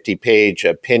 150-page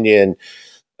opinion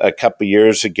a couple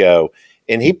years ago,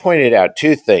 and he pointed out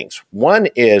 2 things. One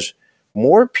is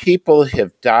more people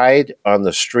have died on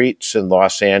the streets in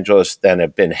Los Angeles than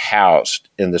have been housed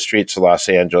in the streets of Los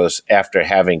Angeles after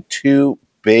having 2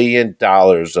 billion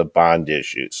of bond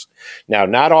issues. Now,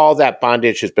 not all that bond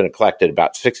issue has been collected,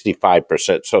 about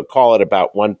 65%. So call it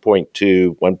about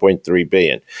 1.2, 1.3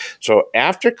 billion. So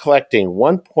after collecting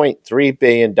 $1.3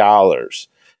 billion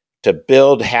to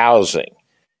build housing,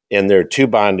 and there are two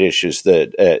bond issues,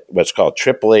 that what's called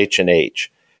Triple H and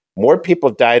H, more people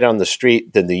died on the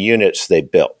street than the units they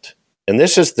built. And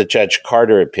this is the Judge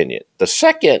Carter opinion. The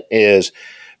second is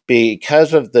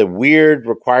because of the weird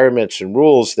requirements and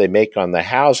rules they make on the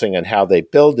housing and how they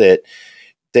build it,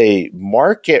 the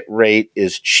market rate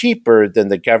is cheaper than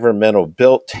the governmental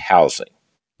built housing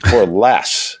for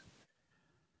less.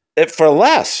 For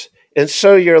less. And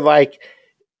so you're like,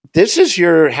 this is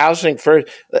your housing first.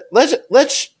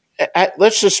 Let's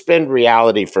suspend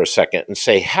reality for a second and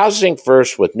say housing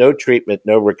first with no treatment,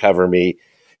 no recovery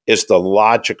is the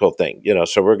logical thing.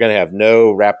 So we're going to have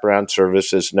no wraparound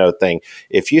services, no thing.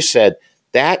 If you said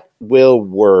that will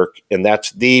work and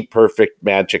that's the perfect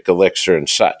magic elixir and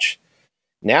such,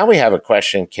 now we have a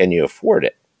question, can you afford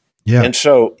it? Yeah. And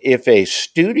so if a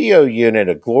studio unit,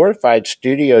 a glorified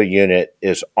studio unit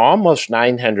is almost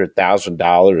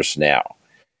 $900,000 now,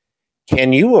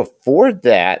 can you afford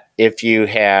that if you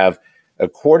have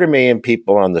 250,000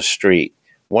 people on the street,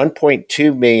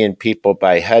 1.2 million people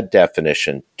by HUD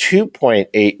definition,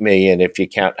 2.8 million if you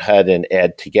count HUD and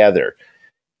ED together?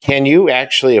 Can you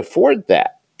actually afford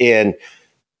that? And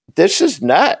this is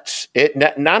nuts. It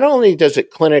not only does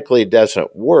it clinically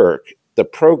doesn't work, the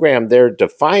program they're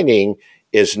defining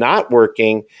is not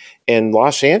working. And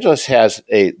Los Angeles has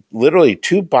literally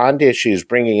two bond issues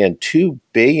bringing in $2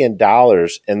 billion,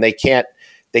 and they can't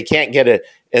get it.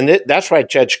 And that's why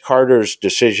Judge Carter's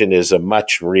decision is a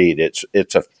much read.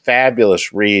 It's a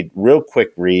fabulous read, real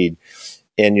quick read,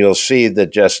 and you'll see the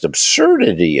just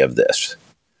absurdity of this.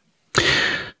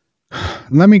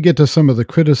 Let me get to some of the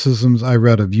criticisms I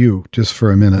read of you just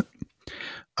for a minute.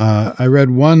 I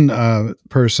read one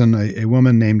person, a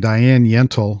woman named Diane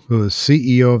Yentl, who is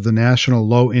CEO of the National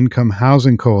Low Income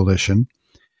Housing Coalition.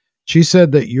 She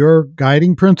said that your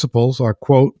guiding principles are,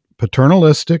 quote,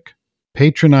 paternalistic,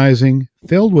 patronizing,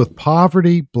 filled with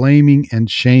poverty, blaming, and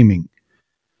shaming.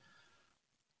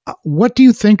 What do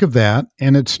you think of that?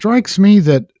 And it strikes me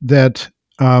that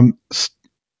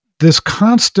this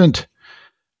constant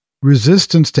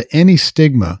resistance to any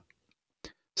stigma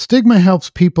helps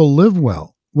people live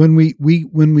well. When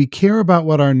we care about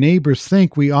what our neighbors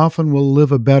think, we often will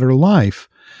live a better life.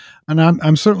 And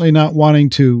I'm certainly not wanting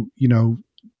to,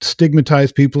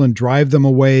 stigmatize people and drive them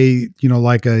away,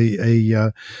 like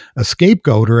a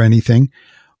scapegoat or anything.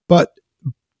 But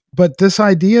this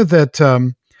idea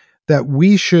that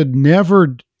we should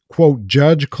never, quote,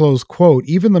 judge, close quote,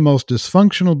 even the most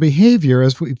dysfunctional behavior,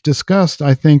 as we've discussed,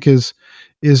 I think is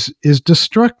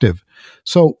destructive.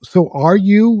 So are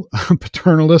you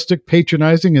paternalistic,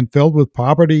 patronizing, and filled with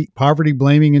poverty,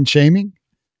 blaming, and shaming?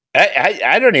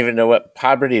 I don't even know what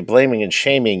poverty, blaming, and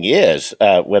shaming is.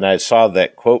 When I saw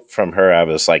that quote from her, I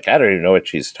was like, I don't even know what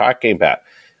she's talking about.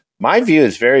 My view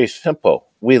is very simple.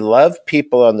 We love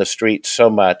people on the street so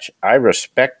much. I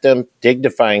respect them,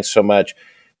 dignifying so much.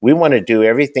 We want to do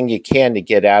everything you can to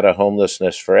get out of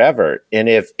homelessness forever. And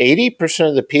if 80%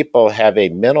 of the people have a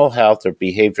mental health or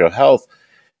behavioral health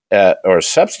or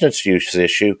substance use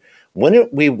issue,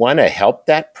 wouldn't we want to help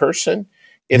that person?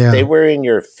 If they were in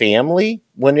your family,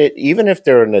 even if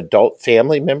they're an adult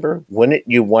family member, wouldn't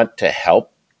you want to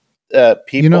help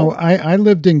people? I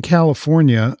lived in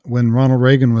California when Ronald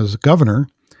Reagan was governor,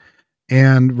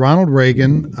 and Ronald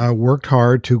Reagan worked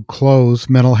hard to close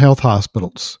mental health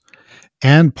hospitals.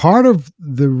 And part of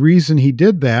the reason he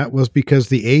did that was because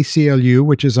the ACLU,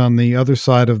 which is on the other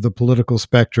side of the political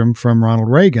spectrum from Ronald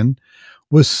Reagan,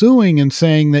 was suing and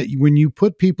saying that when you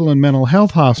put people in mental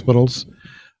health hospitals,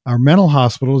 or mental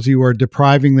hospitals, you are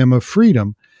depriving them of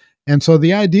freedom. And so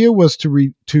the idea was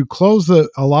to close a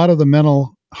lot of the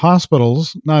mental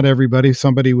hospitals. Not everybody,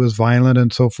 somebody was violent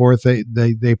and so forth.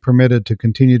 They permitted to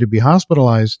continue to be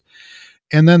hospitalized.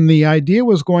 And then the idea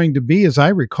was going to be, as I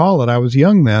recall it, I was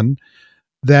young then,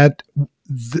 that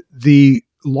the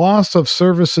loss of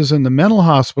services in the mental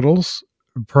hospitals,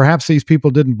 perhaps these people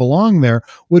didn't belong there,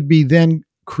 would be then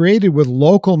created with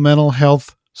local mental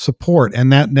health support.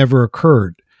 And that never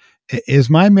occurred. Is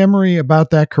my memory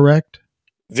about that correct?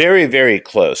 Very, very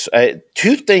close.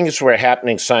 Two things were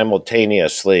happening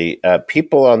simultaneously.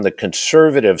 People on the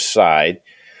conservative side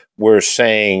were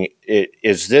saying,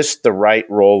 is this the right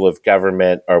role of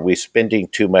government? Are we spending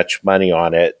too much money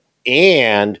on it?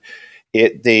 And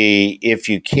if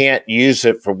you can't use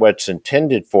it for what's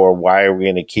intended for, why are we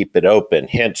going to keep it open?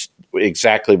 Hence,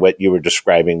 exactly what you were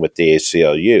describing with the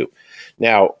ACLU.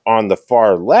 Now, on the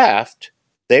far left,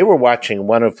 They were watching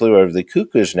One Who Flew Over the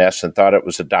Cuckoo's Nest and thought it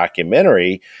was a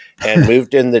documentary and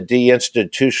moved in the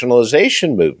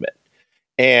deinstitutionalization movement.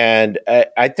 And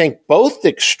I think both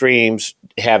extremes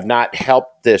have not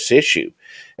helped this issue.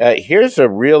 Here's a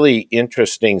really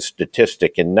interesting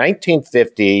statistic. In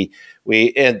 1950,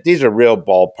 and these are real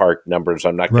ballpark numbers.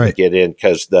 I'm not going to get in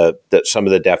because some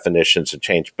of the definitions have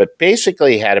changed, but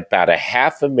basically had about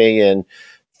 500,000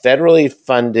 federally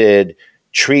funded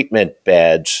treatment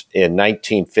beds in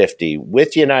 1950,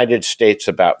 with the United States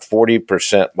about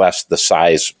 40% less the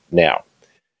size now.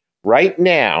 Right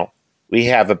now, we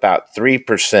have about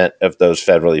 3% of those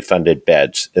federally funded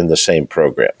beds in the same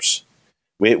programs.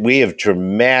 We have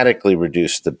dramatically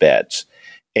reduced the beds.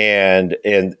 And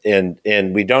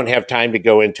we don't have time to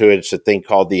go into it. It's a thing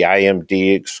called the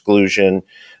IMD exclusion.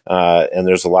 And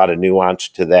there's a lot of nuance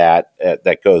to that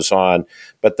that goes on.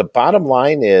 But the bottom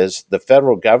line is the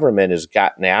federal government has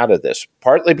gotten out of this,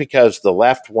 partly because the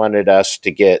left wanted us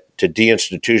to get to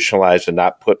deinstitutionalize and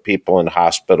not put people in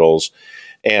hospitals.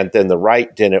 And then the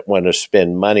right didn't want to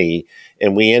spend money.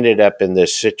 And we ended up in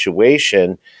this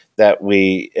situation that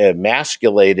we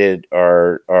emasculated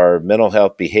our mental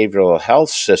health, behavioral health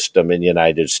system in the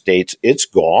United States. It's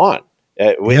gone.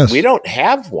 We don't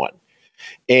have one.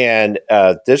 And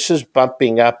this is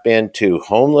bumping up into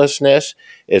homelessness.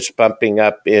 It's bumping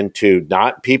up into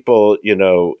not people,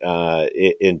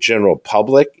 in general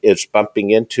public. It's bumping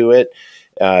into it.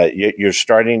 You're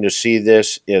starting to see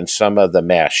this in some of the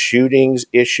mass shootings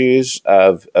issues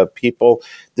of people.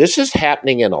 This is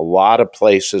happening in a lot of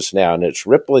places now, and it's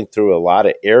rippling through a lot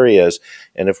of areas.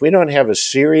 And if we don't have a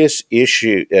serious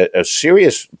issue, a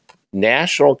serious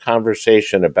national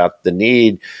conversation about the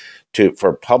need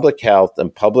for public health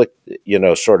and public,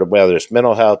 sort of whether it's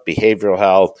mental health, behavioral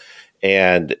health,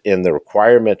 and in the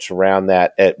requirements around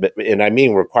that, and I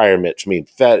mean requirements,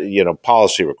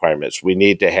 policy requirements. We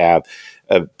need to have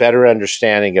a better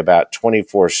understanding about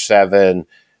 24/7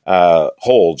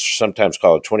 holds, sometimes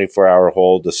called a 24-hour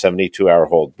hold, a 72-hour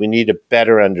hold. We need to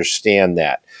better understand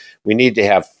that. We need to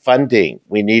have funding.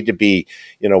 We need to be,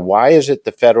 why is it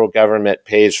the federal government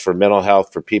pays for mental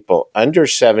health for people under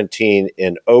 17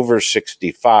 and over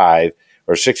 65,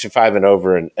 or 65 and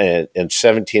over and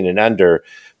 17 and under?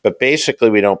 But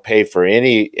basically, we don't pay for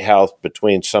any health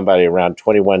between somebody around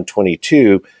 21,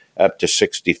 22 up to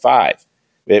 65.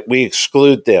 We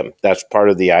exclude them. That's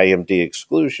part of the IMD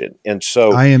exclusion. And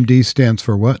so IMD stands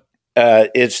for what?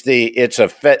 It's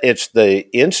the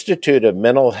Institute of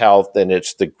Mental Health, and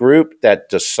it's the group that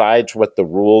decides what the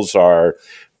rules are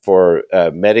for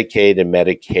Medicaid and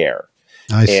Medicare.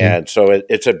 I see. And so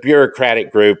it's a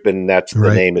bureaucratic group, and that's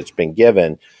the name it's been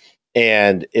given.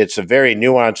 And it's a very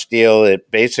nuanced deal.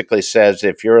 It basically says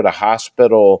if you're at a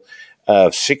hospital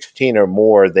of 16 or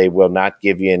more, they will not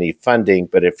give you any funding.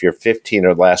 But if you're 15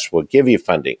 or less, we'll give you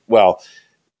funding. Well,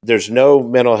 there's no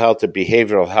mental health or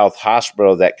behavioral health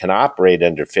hospital that can operate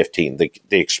under 15.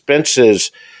 The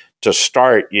expenses to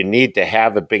start, you need to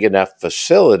have a big enough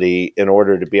facility in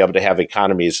order to be able to have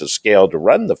economies of scale to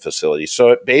run the facility. So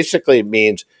it basically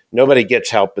means nobody gets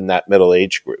help in that middle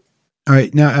age group. All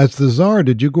right. Now, as the czar,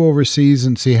 did you go overseas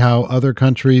and see how other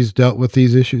countries dealt with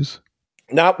these issues?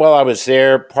 Not while I was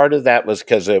there. Part of that was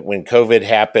because when COVID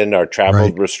happened, our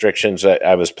travel restrictions,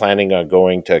 I was planning on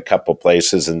going to a couple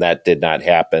places, and that did not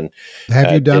happen.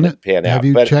 Have you done it? Have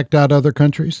you checked out other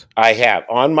countries? I have,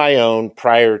 on my own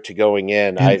prior to going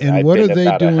in. And what are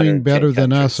they doing better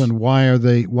than us, and why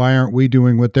aren't we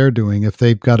doing what they're doing if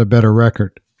they've got a better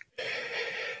record?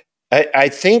 I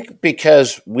think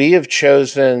because we have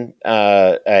chosen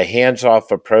a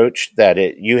hands-off approach that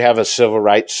you have a civil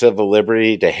rights, civil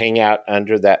liberty to hang out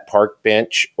under that park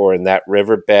bench or in that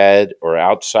riverbed or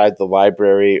outside the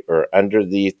library or under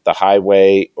the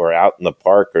highway or out in the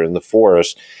park or in the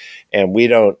forest. And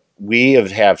we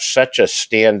have such a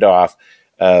standoff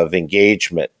of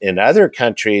engagement. In other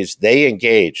countries, they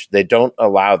engage. They don't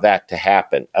allow that to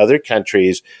happen. Other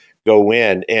countries go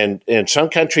in, and some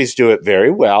countries do it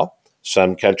very well.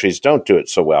 Some countries don't do it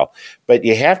so well. But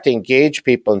you have to engage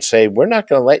people and say, we're not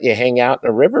going to let you hang out in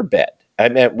a riverbed. I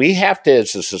mean, we have to,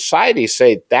 as a society,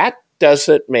 say that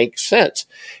doesn't make sense.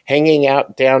 Hanging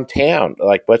out downtown,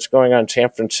 like what's going on in San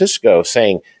Francisco,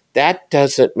 saying that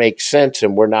doesn't make sense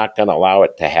and we're not going to allow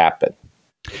it to happen.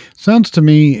 Sounds to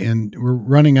me, and we're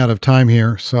running out of time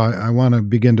here, so I want to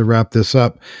begin to wrap this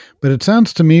up, but it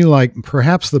sounds to me like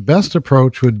perhaps the best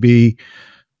approach would be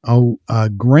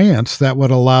grants that would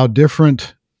allow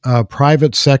different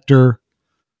private sector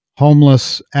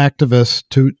homeless activists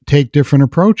to take different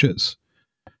approaches,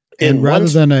 and rather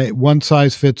than a one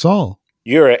size fits all.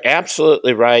 You're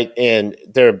absolutely right. And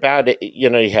they're about,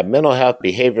 you have mental health,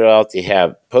 behavioral health, you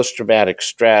have post-traumatic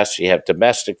stress, you have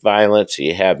domestic violence,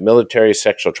 you have military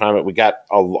sexual trauma. We got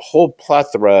a whole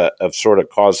plethora of sort of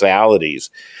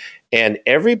causalities. And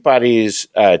everybody's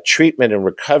treatment and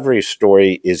recovery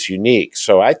story is unique.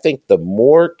 So I think the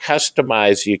more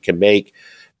customized you can make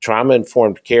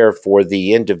trauma-informed care for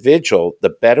the individual, the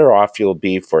better off you'll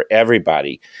be for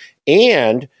everybody.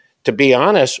 And to be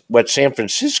honest, what San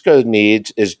Francisco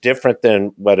needs is different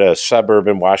than what a suburb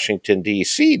in Washington,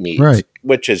 D.C. needs, Right.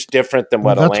 Which is different than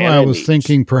what that's Atlanta why I was needs.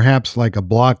 thinking perhaps like a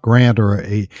block grant or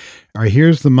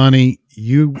here's the money.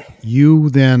 You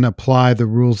then apply the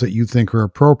rules that you think are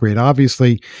appropriate.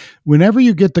 Obviously, whenever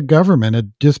you get the government, it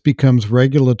just becomes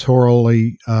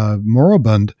regulatorily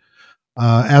moribund,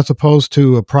 as opposed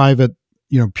to a private,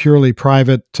 purely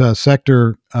private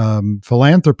sector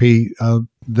philanthropy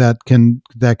that can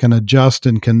adjust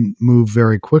and can move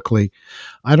very quickly.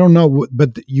 I don't know,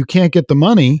 but you can't get the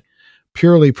money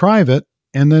purely private.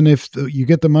 And then if you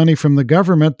get the money from the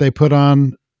government, they put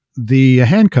on the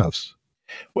handcuffs.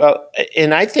 Well,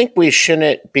 and I think we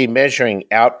shouldn't be measuring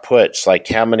outputs like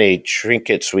how many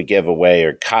trinkets we give away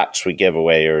or cots we give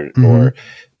away or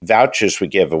vouchers we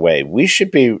give away. We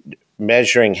should be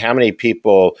measuring how many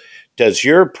people does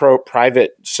your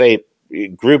private, say,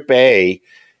 Group A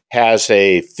has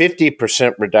a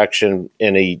 50% reduction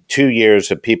in 2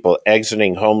 years of people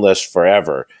exiting homeless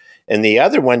forever. And the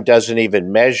other one doesn't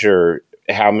even measure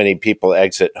how many people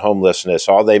exit homelessness.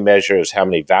 All they measure is how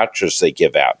many vouchers they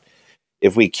give out.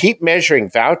 If we keep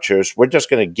measuring vouchers, we're just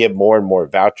going to give more and more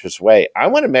vouchers away. I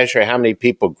want to measure how many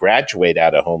people graduate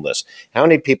out of homeless, how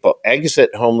many people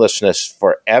exit homelessness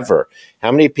forever,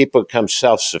 how many people become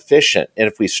self-sufficient. And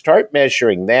if we start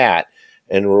measuring that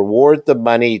and reward the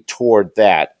money toward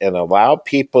that and allow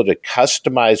people to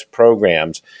customize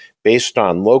programs based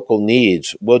on local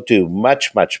needs, we'll do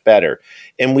much, much better.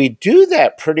 And we do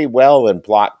that pretty well in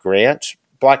block grants.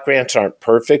 Block grants aren't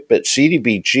perfect, but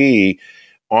CDBG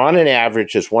on an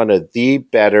average is one of the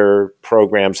better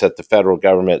programs that the federal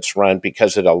government's run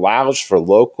because it allows for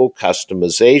local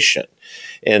customization.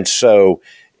 And so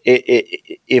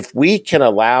if we can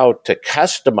allow to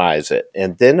customize it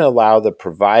and then allow the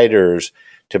providers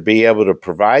to be able to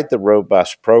provide the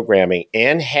robust programming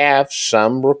and have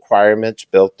some requirements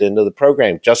built into the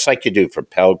program, just like you do for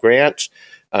Pell Grants,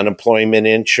 unemployment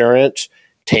insurance,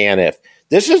 TANF.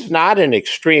 This is not an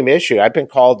extreme issue. I've been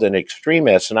called an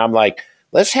extremist, and I'm like,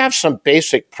 let's have some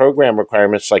basic program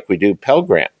requirements like we do Pell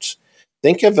Grants.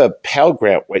 Think of a Pell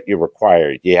Grant, what you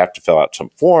require. You have to fill out some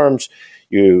forms.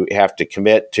 You have to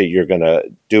commit to you're going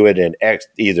to do it in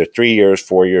either 3 years,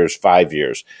 4 years, 5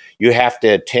 years. You have to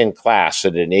attend class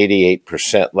at an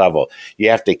 88% level. You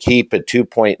have to keep a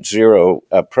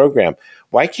 2.0 program.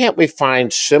 Why can't we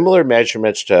find similar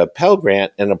measurements to a Pell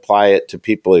Grant and apply it to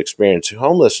people experiencing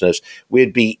homelessness?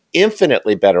 We'd be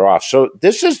infinitely better off. So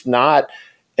this is not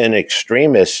an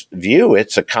extremist view.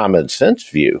 It's a common sense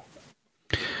view.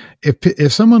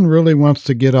 If someone really wants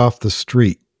to get off the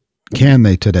street, can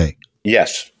they today?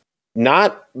 Yes.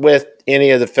 Not with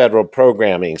any of the federal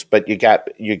programmings, but you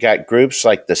got groups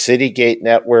like the City Gate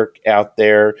Network out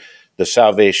there. The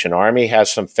Salvation Army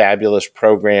has some fabulous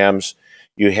programs.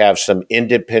 You have some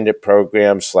independent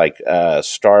programs like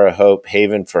Star of Hope,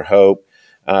 Haven for Hope,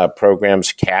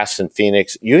 programs, Cass in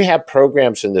Phoenix. You have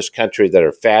programs in this country that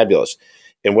are fabulous.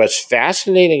 And what's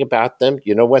fascinating about them,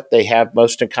 you know what they have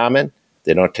most in common?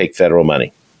 They don't take federal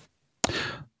money.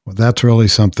 Well, that's really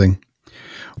something.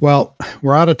 Well,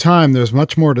 we're out of time. There's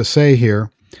much more to say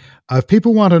here. If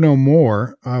people want to know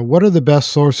more, what are the best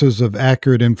sources of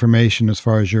accurate information as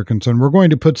far as you're concerned? We're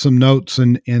going to put some notes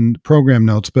in program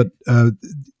notes, but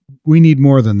we need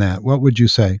more than that. What would you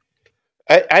say?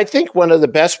 I think one of the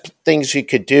best things you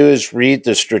could do is read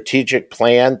the strategic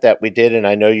plan that we did. And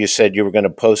I know you said you were going to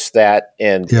post that,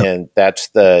 and that's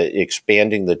the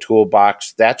expanding the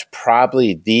toolbox. That's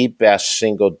probably the best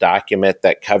single document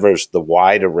that covers the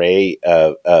wide array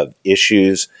of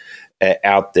issues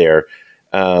out there.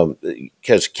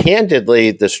 Because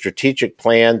candidly, the strategic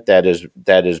plan that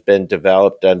has been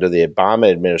developed under the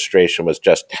Obama administration was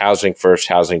just housing first,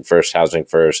 housing first, housing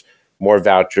first. More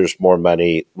vouchers, more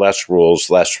money, less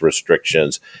rules, less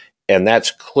restrictions. And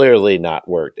that's clearly not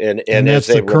worked. And that's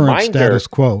as the a current reminder, status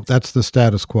quo. That's the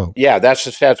status quo. Yeah, that's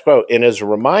the status quo. And as a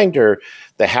reminder,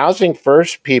 the Housing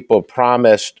First people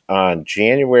promised on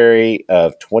January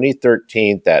of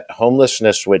 2013 that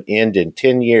homelessness would end in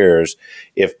 10 years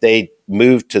if they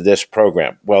moved to this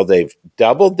program. Well, they've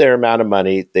doubled their amount of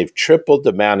money. They've tripled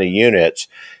the amount of units.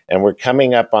 And we're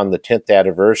coming up on the 10th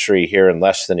anniversary here in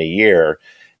less than a year.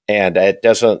 And it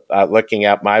doesn't, looking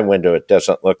out my window, it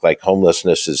doesn't look like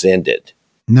homelessness is ended.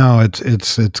 No,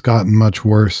 it's gotten much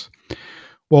worse.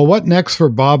 Well, what next for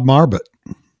Bob Marbut?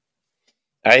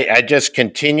 I just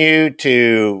continue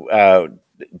to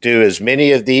do as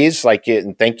many of these, like it,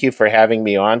 and thank you for having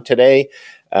me on today.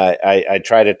 I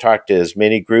try to talk to as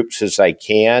many groups as I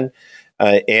can,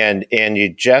 and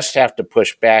you just have to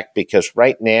push back, because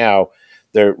right now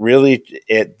they're really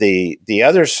the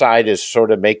other side is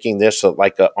sort of making this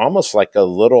almost like a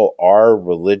little R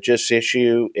religious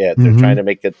issue. They're trying to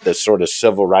make it the sort of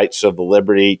civil rights, civil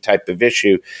liberty type of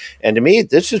issue, and to me,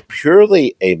 this is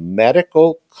purely a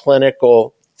medical,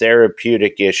 clinical,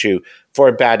 therapeutic issue for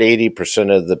about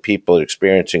 80% of the people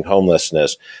experiencing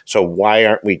homelessness. So why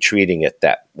aren't we treating it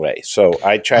that way? So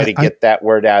I try to get that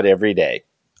word out every day.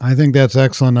 I think that's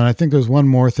excellent. And I think there's one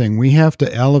more thing. We have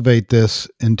to elevate this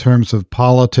in terms of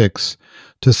politics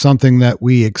to something that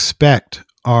we expect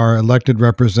our elected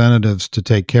representatives to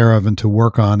take care of and to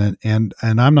work on. And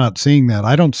I'm not seeing that.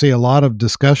 I don't see a lot of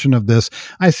discussion of this.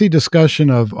 I see discussion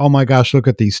of, oh my gosh, look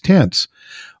at these tents,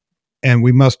 and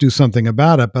we must do something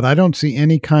about it. But I don't see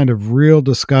any kind of real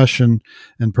discussion.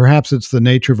 And perhaps it's the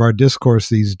nature of our discourse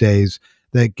these days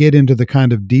that get into the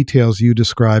kind of details you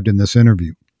described in this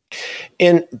interview.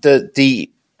 And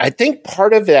I think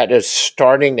part of that is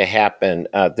starting to happen.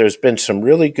 There's been some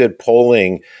really good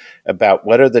polling about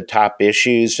what are the top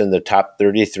issues in the top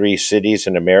 33 cities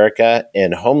in America,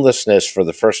 and homelessness for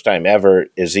the first time ever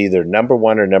is either number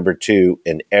one or number two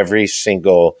in every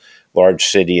single large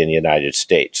city in the United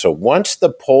States. So once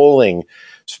the polling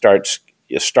starts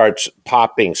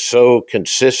popping so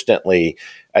consistently,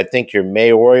 I think your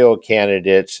mayoral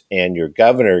candidates and your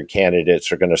governor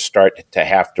candidates are going to start to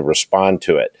have to respond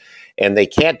to it. And they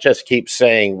can't just keep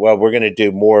saying, well, we're going to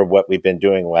do more of what we've been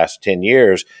doing the last 10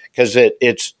 years, because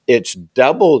it's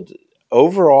doubled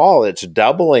overall. It's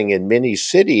doubling in many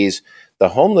cities. The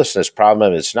homelessness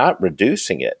problem is not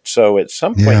reducing it. So at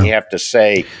some point you have to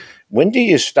say, when do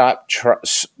you stop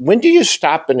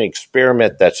an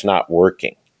experiment that's not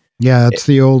working? Yeah, it's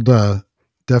the old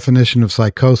definition of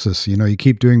psychosis. You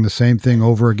keep doing the same thing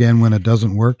over again when it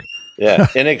doesn't work. Yeah,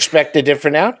 and expect a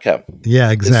different outcome.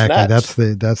 Yeah, exactly. That's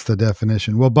the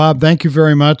definition. Well, Bob, thank you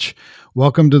very much.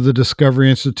 Welcome to the Discovery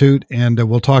Institute, and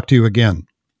we'll talk to you again.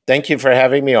 Thank you for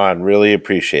having me on. Really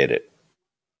appreciate it.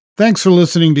 Thanks for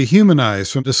listening to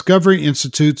Humanize from Discovery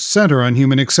Institute's Center on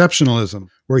Human Exceptionalism,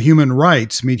 where human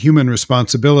rights meet human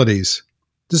responsibilities.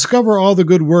 Discover all the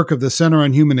good work of the Center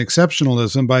on Human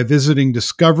Exceptionalism by visiting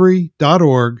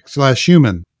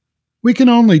discovery.org/human. We can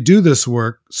only do this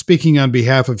work, speaking on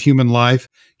behalf of human life,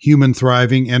 human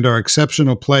thriving, and our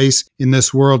exceptional place in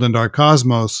this world and our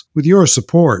cosmos, with your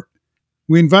support.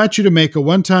 We invite you to make a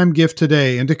one-time gift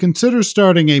today and to consider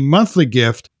starting a monthly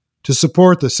gift to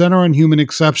support the Center on Human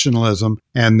Exceptionalism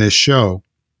and this show.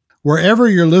 Wherever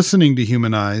you're listening to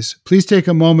Humanize, please take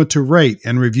a moment to rate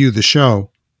and review the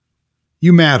show.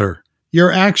 You matter.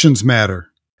 Your actions matter.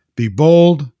 Be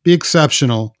bold, be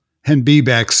exceptional, and be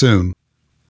back soon.